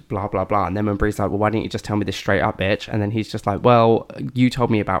died, and blah, blah, blah. And then when Bree's like, well, why didn't you just tell me this straight up, bitch? And then he's just like, well, you told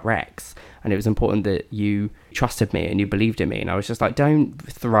me about Rex, and it was important that you trusted me and you believed in me. And I was just like,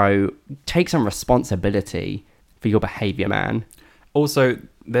 take some responsibility for your behaviour, man. Also,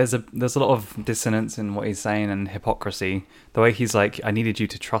 there's a lot of dissonance in what he's saying and hypocrisy. The way he's like, I needed you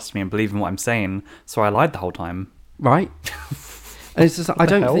to trust me and believe in what I'm saying, so I lied the whole time. Right? And it's just, I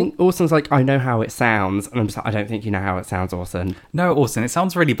don't think, Orson's like, I know how it sounds. And I'm just like, I don't think you know how it sounds, Orson. No, Orson, it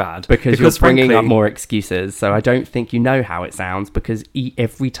sounds really bad. Because you're bringing up more excuses. So I don't think you know how it sounds, because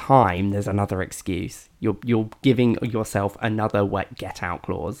every time there's another excuse, you're giving yourself another wet get out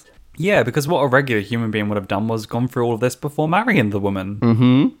clause. Yeah, because what a regular human being would have done was gone through all of this before marrying the woman.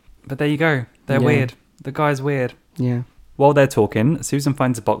 Mm-hmm. But there you go. They're weird. The guy's weird. Yeah. While they're talking, Susan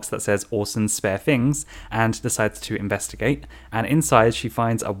finds a box that says Orson's spare things and decides to investigate. And inside, she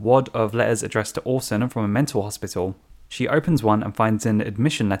finds a wad of letters addressed to Orson from a mental hospital. She opens one and finds an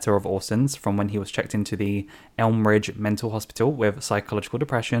admission letter of Orson's from when he was checked into the Elm Ridge Mental Hospital with psychological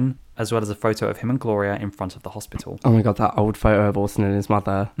depression, as well as a photo of him and Gloria in front of the hospital. Oh my god, that old photo of Orson and his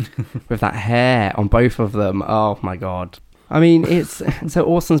mother with that hair on both of them. Oh my god. I mean, it's so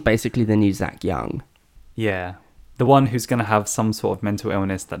Orson's basically the new Zach Young. Yeah. The one who's going to have some sort of mental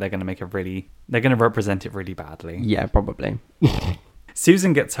illness that they're going to represent it really badly. Yeah, probably.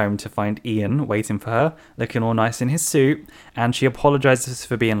 Susan gets home to find Ian waiting for her, looking all nice in his suit, and she apologizes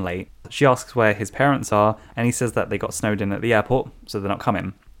for being late. She asks where his parents are, and he says that they got snowed in at the airport, so they're not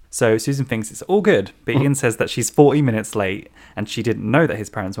coming. So Susan thinks it's all good, but Ian says that she's 40 minutes late, and she didn't know that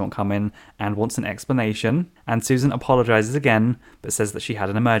his parents won't come in, and wants an explanation, and Susan apologizes again, but says that she had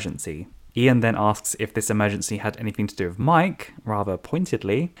an emergency. Ian then asks if this emergency had anything to do with Mike, rather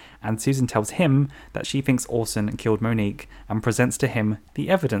pointedly, and Susan tells him that she thinks Orson killed Monique and presents to him the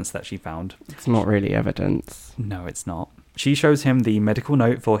evidence that she found. It's not really evidence. No, it's not. She shows him the medical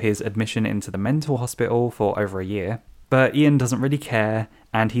note for his admission into the mental hospital for over a year, but Ian doesn't really care,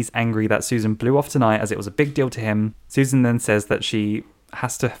 and he's angry that Susan blew off tonight as it was a big deal to him. Susan then says that she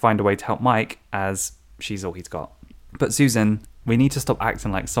has to find a way to help Mike as she's all he's got. But Susan, we need to stop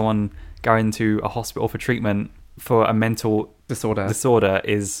acting like someone going to a hospital for treatment for a mental disorder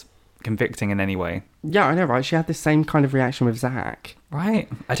is convicting in any way. Yeah, I know, right? She had the same kind of reaction with Zach. Right.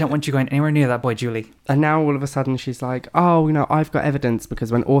 I don't want you going anywhere near that boy, Julie. And now all of a sudden she's like, oh, I've got evidence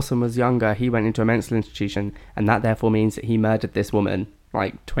because when Orson was younger, he went into a mental institution and that therefore means that he murdered this woman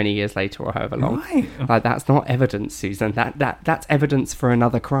like 20 years later or however long. Right. Like, that's not evidence, Susan. That's evidence for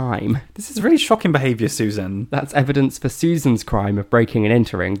another crime. This is really shocking behaviour, Susan. That's evidence for Susan's crime of breaking and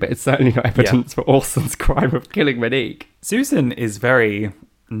entering, but it's certainly not evidence for Orson's crime of killing Monique. Susan is very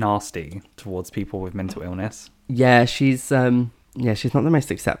nasty towards people with mental illness. Yeah, she's not the most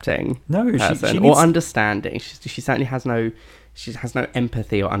accepting person she or needs... understanding. She certainly has no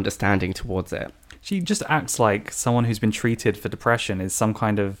empathy or understanding towards it. She just acts like someone who's been treated for depression is some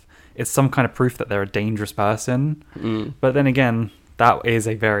kind of proof that they're a dangerous person. But then again, that is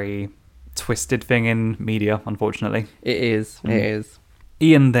a very twisted thing in media, unfortunately. It is. It is.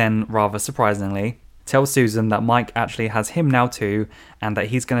 Ian then, rather surprisingly, tells Susan that Mike actually has him now too, and that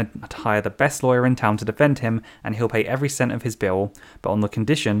he's going to hire the best lawyer in town to defend him, and he'll pay every cent of his bill, but on the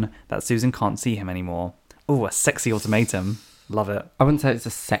condition that Susan can't see him anymore. Ooh, a sexy ultimatum. Love it. I wouldn't say it's a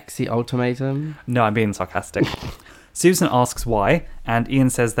sexy ultimatum. No, I'm being sarcastic. Susan asks why, and Ian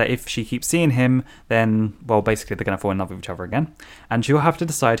says that if she keeps seeing him, then, well, basically they're going to fall in love with each other again, and she'll have to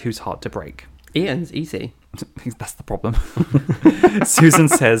decide whose heart to break. Ian's easy. That's the problem. Susan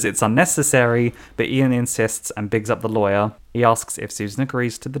says it's unnecessary, but Ian insists and bigs up the lawyer. He asks if Susan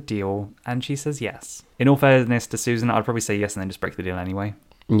agrees to the deal, and she says yes. In all fairness to Susan, I'd probably say yes and then just break the deal anyway.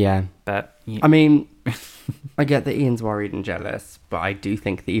 Yeah. But yeah. I mean, I get that Ian's worried and jealous, but I do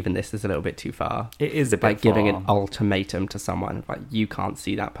think that even this is a little bit too far. It is a bit like giving far. an ultimatum to someone, like, you can't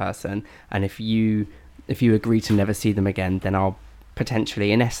see that person, and if you agree to never see them again, then I'll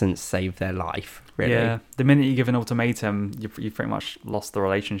potentially, in essence, save their life. Really. Yeah. The minute you give an ultimatum, you've pretty much lost the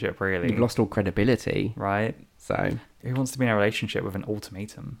relationship. Really, you've lost all credibility. Right. So who wants to be in a relationship with an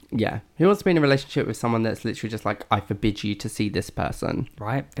ultimatum? Yeah. Who wants to be in a relationship with someone that's literally just like, I forbid you to see this person?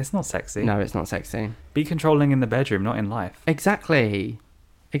 Right. It's not sexy. No, it's not sexy. Be controlling in the bedroom, not in life. Exactly.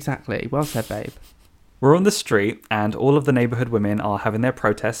 Well said, babe. We're on the street, and all of the neighbourhood women are having their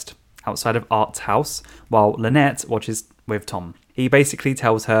protest outside of Art's house, while Lynette watches with Tom. He basically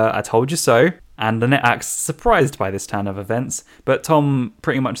tells her, I told you so, and Lynette acts surprised by this turn of events, but Tom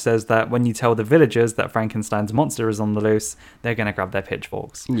pretty much says that when you tell the villagers that Frankenstein's monster is on the loose, they're going to grab their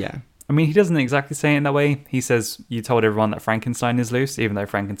pitchforks. Yeah. I mean, he doesn't exactly say it in that way. He says, you told everyone that Frankenstein is loose, even though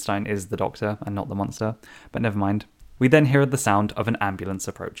Frankenstein is the doctor and not the monster. But never mind. We then hear the sound of an ambulance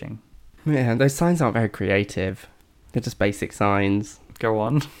approaching. Yeah, those signs aren't very creative. They're just basic signs. Go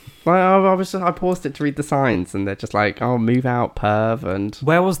on. I paused it to read the signs, and they're just like, oh, move out, perv, and...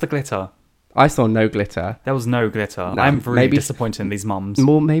 Where was the glitter? I saw no glitter. There was no glitter. No, I'm really disappointed in these mums.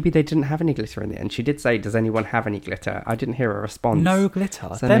 Well, maybe they didn't have any glitter in the end. She did say, does anyone have any glitter? I didn't hear a response. No glitter.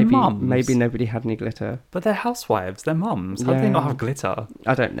 So they're mums. Maybe nobody had any glitter. But they're housewives. They're mums. How do they not have glitter?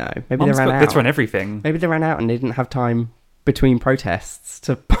 I don't know. Maybe mums they ran put out. glitter on everything. Maybe they ran out and they didn't have time between protests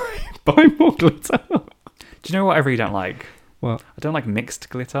to buy more glitter. Do you know what I really don't like? What? I don't like mixed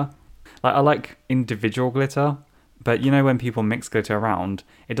glitter. Like, I like individual glitter, but you know when people mix glitter around,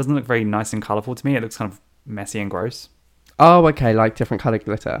 it doesn't look very nice and colourful to me. It looks kind of messy and gross. Oh, okay, like different coloured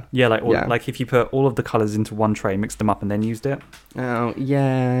glitter. Yeah, like Yeah. like if you put all of the colours into one tray, mixed them up, and then used it. Oh,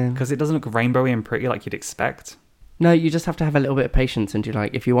 yeah. Because it doesn't look rainbowy and pretty like you'd expect. No, you just have to have a little bit of patience and do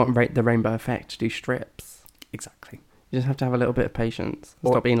like, if you want the rainbow effect, do strips. Exactly. You just have to have a little bit of patience.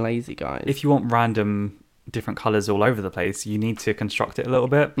 Or- Stop being lazy, guys. If you want random different colours all over the place, you need to construct it a little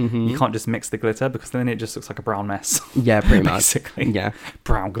bit. Mhm. You can't just mix the glitter because then it just looks like a brown mess. Yeah, pretty much. Basically. Yeah,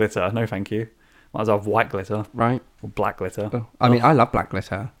 Brown glitter. No, thank you. Might as well have white glitter right. or black glitter. Oh, I mean, I love black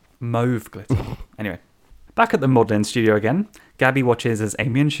glitter. Mauve glitter. Anyway, back at the modelling studio again, Gabby watches as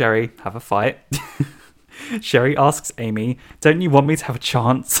Amy and Sherry have a fight. Sherry asks Amy, "Don't you want me to have a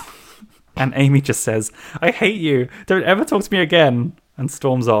chance?" And Amy just says, "I hate you. Don't ever talk to me again," and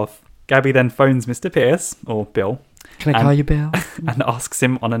storms off. Gabby then phones Mr. Pierce, or Bill, Can I And- call you Bill? and asks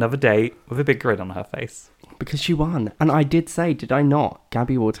him on another date with a big grin on her face. Because she won. And I did say, did I not?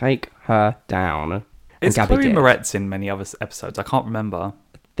 Gabby will take her down. And It's Gabby Chloe did. Moretz in many other episodes. I can't remember.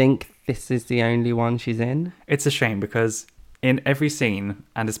 Think this is the only one she's in? It's a shame because in every scene,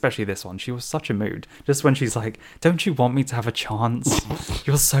 and especially this one, she was such a mood. Just when she's like, "Don't you want me to have a chance?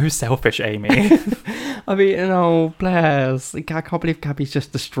 You're so selfish, Amy." I mean, oh, bless. I can't believe Gabby's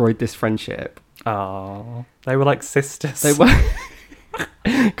just destroyed this friendship. Oh, they were like sisters. They were.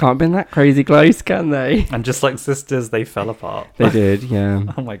 Can't have been that crazy close, can they? And just like sisters, they fell apart. They did, yeah.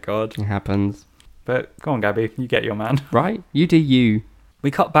 Oh my god. It happens. But go on, Gabby, you get your man. Right? You do you. We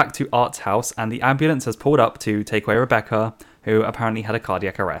cut back to Art's house, and the ambulance has pulled up to take away Rebecca, who apparently had a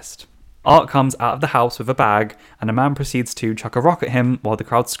cardiac arrest. Art comes out of the house with a bag, and a man proceeds to chuck a rock at him while the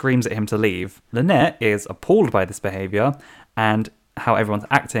crowd screams at him to leave. Lynette is appalled by this behaviour and how everyone's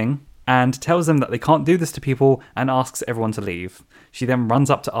acting, and tells them that they can't do this to people and asks everyone to leave. She then runs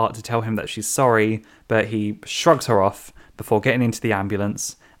up to Art to tell him that she's sorry, but he shrugs her off before getting into the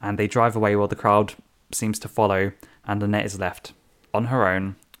ambulance, and they drive away while the crowd seems to follow, and Lynette is left on her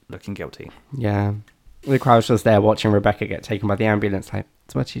own, looking guilty. Yeah. The crowd's just there watching Rebecca get taken by the ambulance, like,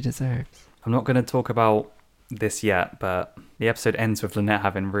 it's what she deserves. I'm not going to talk about this yet, but the episode ends with Lynette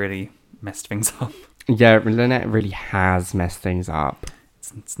having really messed things up. Yeah, Lynette really has messed things up.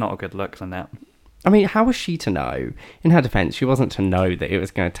 It's not a good look, Lynette. I mean, how was she to know? In her defense, she wasn't to know that it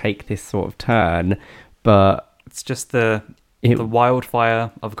was going to take this sort of turn, but It's just the it,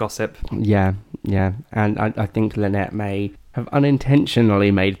 wildfire of gossip. yeah. And I think Lynette may have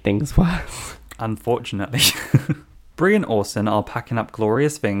unintentionally made things worse. Unfortunately. Bree and Orson are packing up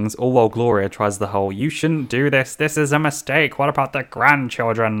Gloria's things, all while Gloria tries the whole, "You shouldn't do this, this is a mistake, what about the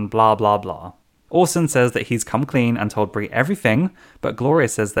grandchildren, blah blah blah." Orson says that he's come clean and told Bree everything, but Gloria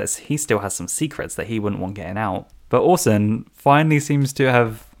says that he still has some secrets that he wouldn't want getting out. But Orson finally seems to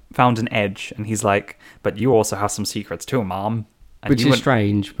have found an edge, and he's like, "But you also have some secrets too, Mom." And Which you is wouldn't-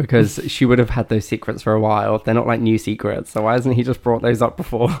 strange, because she would have had those secrets for a while. They're not like new secrets, so why hasn't he just brought those up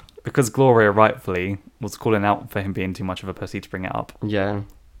before? Because Gloria rightfully was calling out for him being too much of a pussy to bring it up Yeah.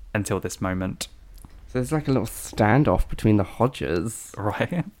 until this moment. So there's like a little standoff between the Hodges.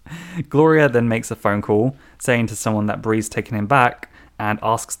 Right. Gloria then makes a phone call saying to someone that Bree's taken him back and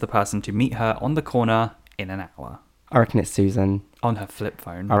asks the person to meet her on the corner in an hour. I reckon it's Susan. On her flip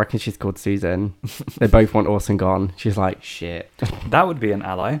phone. I reckon she's called Susan. They both want Orson gone. She's like, shit. That would be an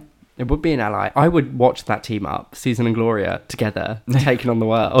ally. It would be an ally. I would watch that team up, Susan and Gloria, together, taking on the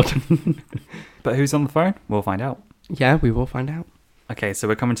world. But who's on the phone? We'll find out. Yeah, we will find out. Okay, so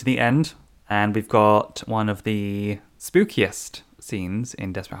we're coming to the end, and we've got one of the spookiest scenes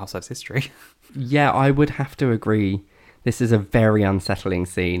in Desperate Housewives history. Yeah, I would have to agree. This is a very unsettling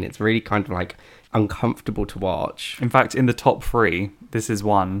scene. It's really kind of like uncomfortable to watch. In fact, in the top 3, this is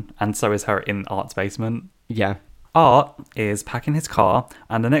one, and so is her in Art's basement. Yeah. Art is packing his car,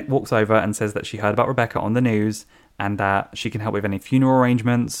 and Lynette walks over and says that she heard about Rebecca on the news and that she can help with any funeral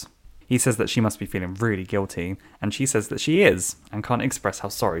arrangements. He says that she must be feeling really guilty, and she says that she is and can't express how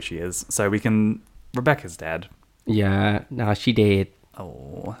sorry she is. So Rebecca's dead. Yeah, no, she did.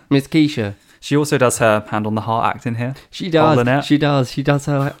 Oh. Miss Keisha. She also does her hand on the heart acting here. She Oh, does. Lynette. She does. She does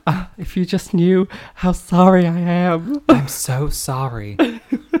her like, if you just knew how sorry I am. I'm so sorry.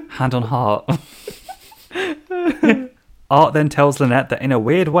 Hand on heart. Art then tells Lynette that in a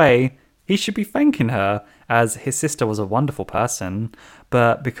weird way, he should be thanking her, as his sister was a wonderful person,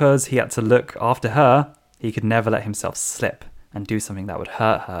 but because he had to look after her, he could never let himself slip and do something that would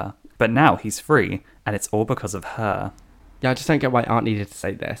hurt her. But now he's free, and it's all because of her. Yeah, I just don't get why Art needed to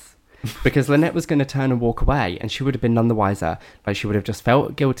say this. Because Lynette was going to turn and walk away, and she would have been none the wiser. Like, she would have just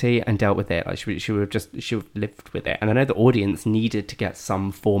felt guilty and dealt with it. Like, she would have lived with it. And I know the audience needed to get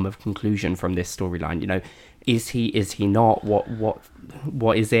some form of conclusion from this storyline. You know, is he not?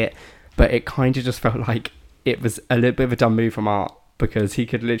 What is it? But it kind of just felt like it was a little bit of a dumb move from Art, because he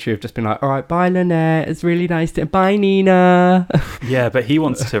could literally have just been like, all right, bye Lynette, it's really nice to... Bye Nina. Yeah, but he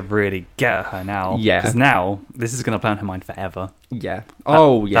wants to really get at her now. Yeah. Because now, this is going to play on her mind forever. Yeah.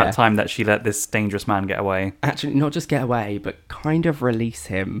 Oh, yeah. That time that she let this dangerous man get away. Actually, not just get away, but kind of release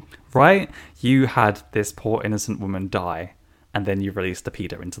him. Right? You had this poor innocent woman die, and then you released the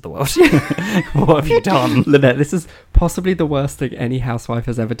pedo into the world. What have you done? Lynette, this is possibly the worst thing any housewife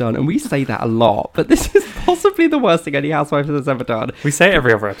has ever done. And we say that a lot, but this is possibly the worst thing any housewife has ever done. We say it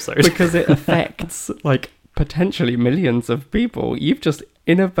every other episode. Because it affects, like, potentially millions of people. You've just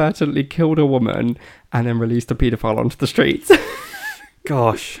inadvertently killed a woman and then released a paedophile onto the streets.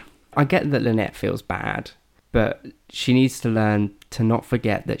 Gosh. I get that Lynette feels bad, but she needs to learn to not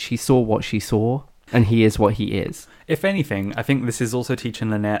forget that she saw what she saw, and he is what he is. If anything, I think this is also teaching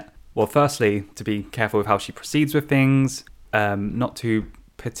Lynette, well, firstly, to be careful with how she proceeds with things, not to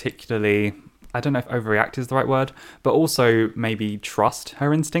particularly, I don't know if overreact is the right word, but also maybe trust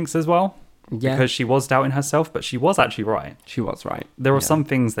her instincts as well. Yeah. Because she was doubting herself, but she was actually right. She was right. There are some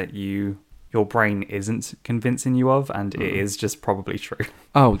things that your brain isn't convincing you of, and it is just probably true.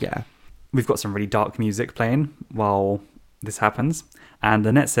 Oh, yeah. We've got some really dark music playing while this happens, and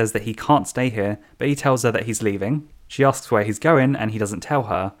Lynette says that he can't stay here, but he tells her that he's leaving. She asks where he's going, and he doesn't tell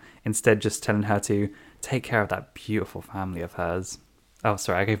her, instead just telling her to take care of that beautiful family of hers. Oh,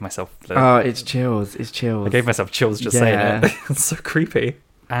 sorry, I gave myself... it's chills, it's chills. I gave myself chills just saying it. It's so creepy.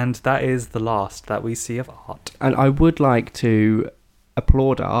 And that is the last that we see of Art. And I would like to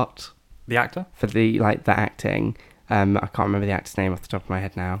applaud Art. The actor? For the acting. I can't remember the actor's name off the top of my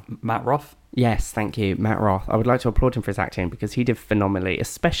head now. Matt Roth? Yes, thank you, Matt Roth. I would like to applaud him for his acting, because he did phenomenally,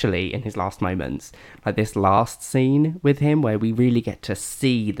 especially in his last moments. Like this last scene with him, where we really get to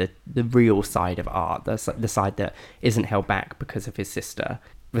see the real side of Art, the side that isn't held back because of his sister.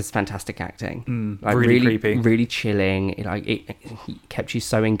 It was fantastic acting. Really creepy. Really chilling. It kept you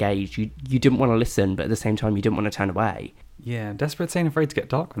so engaged. You didn't want to listen, but at the same time, you didn't want to turn away. Yeah, desperate ain't afraid to get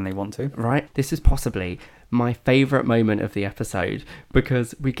dark when they want to. Right? This is possibly my favourite moment of the episode,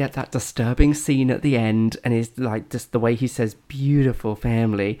 because we get that disturbing scene at the end, and it's like just the way he says beautiful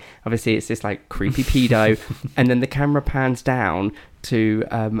family. Obviously it's this like creepy pedo, and then the camera pans down to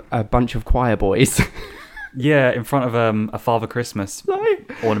a bunch of choir boys. Yeah, in front of a Father Christmas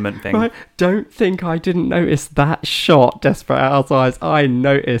ornament thing. Right? Don't think I didn't notice that shot, Desperate Housewives. I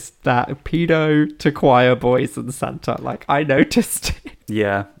noticed that pedo to choir boys and Santa. Like, I noticed it.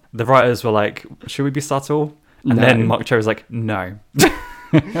 Yeah. The writers were like, should we be subtle? And No. then Mark Cherry was like, no.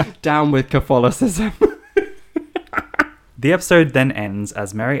 Down with Catholicism. The episode then ends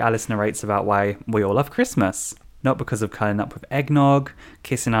as Mary Alice narrates about why we all love Christmas. Not because of curling up with eggnog,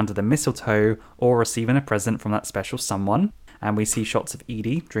 kissing under the mistletoe, or receiving a present from that special someone. And we see shots of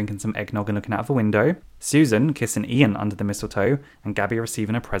Edie drinking some eggnog and looking out of a window, Susan kissing Ian under the mistletoe, and Gabby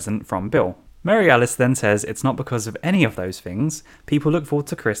receiving a present from Bill. Mary Alice then says it's not because of any of those things. People look forward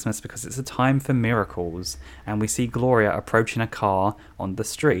to Christmas because it's a time for miracles. And we see Gloria approaching a car on the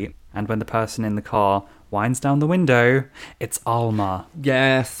street, and when the person in the car winds down the window, it's Alma.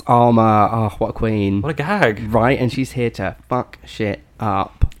 Yes, Alma. Oh, what a queen. What a gag. Right, and she's here to fuck shit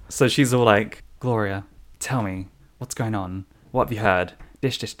up. So she's all like, Gloria, tell me, what's going on? What have you heard?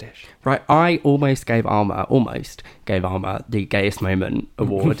 Dish, dish, dish. Right, I almost gave Alma the Gayest Moment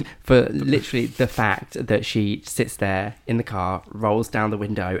award for literally the fact that she sits there in the car, rolls down the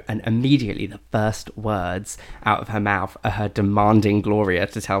window, and immediately the first words out of her mouth are her demanding Gloria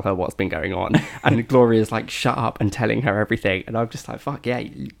to tell her what's been going on. And Gloria's like, shut up, and telling her everything. And I'm just like, fuck yeah,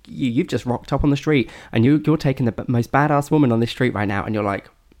 you've just rocked up on the street, and you're taking the most badass woman on this street right now, and you're like,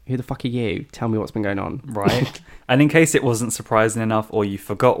 who the fuck are you? Tell me what's been going on. Right. And in case it wasn't surprising enough or you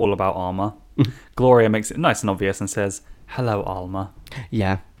forgot all about Alma, Gloria makes it nice and obvious and says, hello, Alma.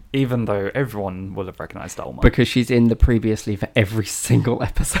 Yeah. Even though everyone will have recognised Alma. Because she's in the previously for every single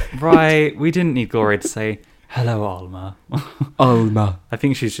episode. Right. We didn't need Gloria to say, hello, Alma. Alma. I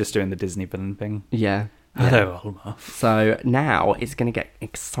think she's just doing the Disney villain thing. Yeah. Hello, Alma. So now it's going to get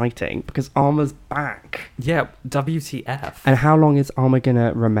exciting because Alma's back. Yeah, WTF. And how long is Alma going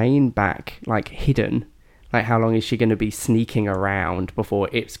to remain back, like, hidden? Like, how long is she going to be sneaking around before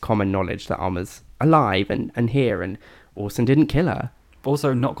it's common knowledge that Alma's alive and here and Orson didn't kill her?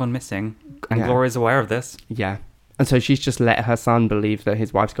 Also not gone missing. And Yeah. Gloria's aware of this. Yeah. And so she's just let her son believe that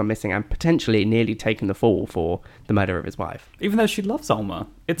his wife's gone missing and potentially nearly taken the fall for the murder of his wife. Even though she loves Alma.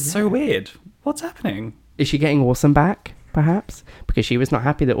 It's so weird. What's happening? Is she getting Orson back, perhaps? Because she was not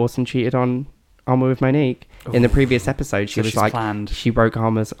happy that Orson cheated on Armor with Monique. In the previous episode, she So was she's like, planned. he broke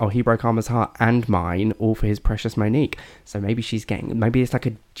Armor's heart and mine, all for his precious Monique. So maybe it's like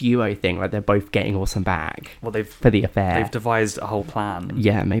a duo thing, like they're both getting Orson back Well, they've for the affair. They've devised a whole plan.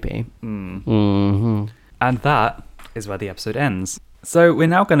 Yeah, maybe. And that is where the episode ends. So we're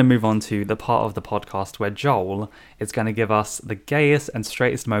now going to move on to the part of the podcast where Joel is going to give us the gayest and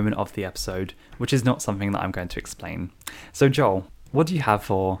straightest moment of the episode, which is not something that I'm going to explain. So Joel, what do you have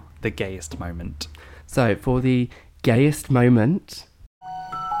for the gayest moment? So for the gayest moment,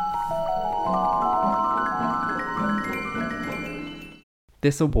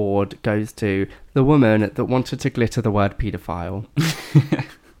 this award goes to the woman that wanted to glitter the word paedophile.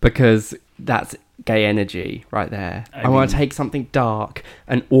 Because that's gay energy right there. I want to take something dark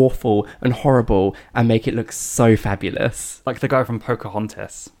and awful and horrible and make it look so fabulous. Like the guy from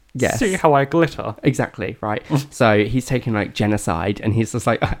Pocahontas. Yes. See how I glitter. Exactly, right. So he's taking like genocide and he's just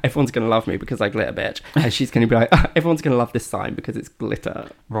like, everyone's going to love me because I glitter, bitch. And she's going to be like, everyone's going to love this sign because it's glitter.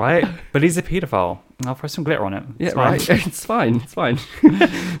 Right? But he's a paedophile. I'll throw some glitter on it. Yeah, It's fine. right. It's fine.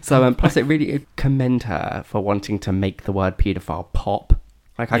 So plus it really commend her for wanting to make the word paedophile pop.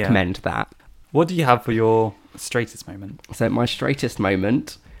 Like I Yeah. commend that. What do you have for your straightest moment? So my straightest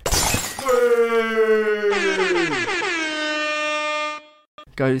moment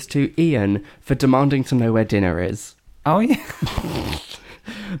goes to Ian for demanding to know where dinner is. Oh, yeah.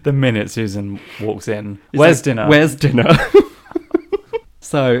 The minute Susan walks in. He's Where's like, dinner? Where's dinner?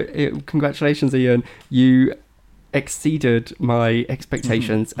 So, congratulations, Ian. You exceeded my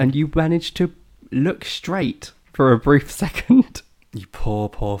expectations and you managed to look straight for a brief second. You poor,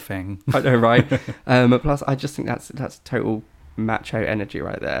 poor thing. I know, right? Plus, I just think that's total macho energy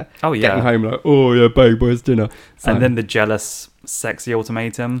right there. Oh, yeah. Getting home like, oh, yeah, babe, where's dinner? So, And then the jealous, sexy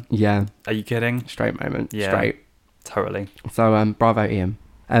ultimatum. yeah, Are you kidding? straight moment. Yeah. Straight. Totally. So, bravo, Ian.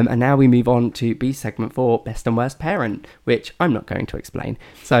 And now we move on to B's segment for Best and Worst Parent, which I'm not going to explain.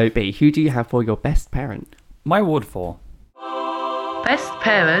 So, B, who do you have for your best parent? My award for Best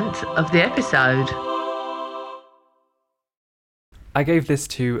parent of the episode. I gave this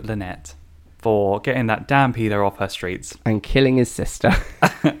to Lynette for getting that damn pedo off her streets And killing his sister.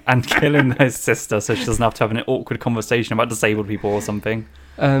 and killing his sister so she doesn't have to have an awkward conversation about disabled people or something.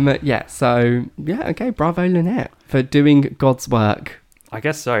 Okay, bravo, Lynette, for doing God's work. I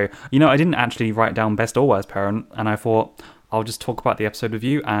guess so. You know, I didn't actually write down best or worst parent, and I thought I'll just talk about the episode with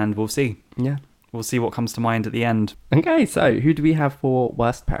you and we'll see. Yeah. We'll see what comes to mind at the end. Okay, so who do we have for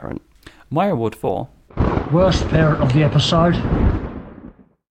worst parent? My award for Worst parent of the episode.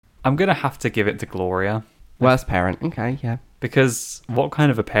 I'm going to have to give it to Gloria. Worst parent. Okay, yeah. Because what kind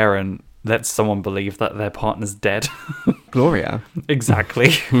of a parent lets someone believe that their partner's dead? Gloria.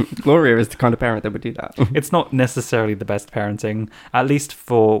 Exactly. Gloria is the kind of parent that would do that. It's not necessarily the best parenting, at least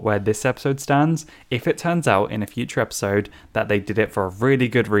for where this episode stands. If it turns out in a future episode that they did it for a really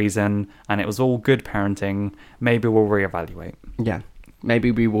good reason and it was all good parenting, maybe we'll reevaluate. Yeah.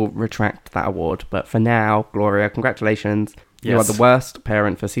 Maybe we will retract that award. But for now, Gloria, congratulations. You are Yes. the worst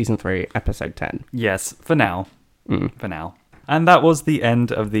parent for season 3, episode 10. Yes, for now. For now. And that was the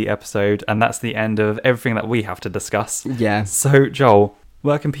end of the episode, and that's the end of everything that we have to discuss. Yeah. So, Joel,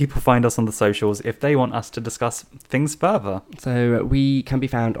 where can people find us on the socials if they want us to discuss things further? So we can be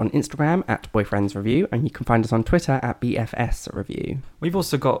found on Instagram at Boyfriends Review, and you can find us on Twitter at BFS Review. We've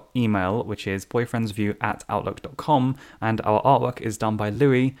also got email, which is boyfriendsreview@outlook.com, and our artwork is done by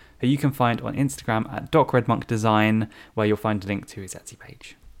Louis, who you can find on Instagram at DocRedMonkDesign, where you'll find a link to his Etsy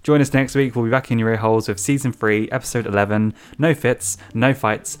page. Join us next week. We'll be back in your ear holes with Season 3, Episode 11, No Fits, No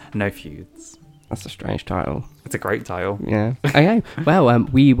Fights, No Feuds. That's a strange title. It's a great title. Yeah. Okay. Well,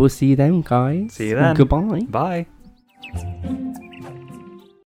 we will see you then, guys. See you then. Goodbye. Bye.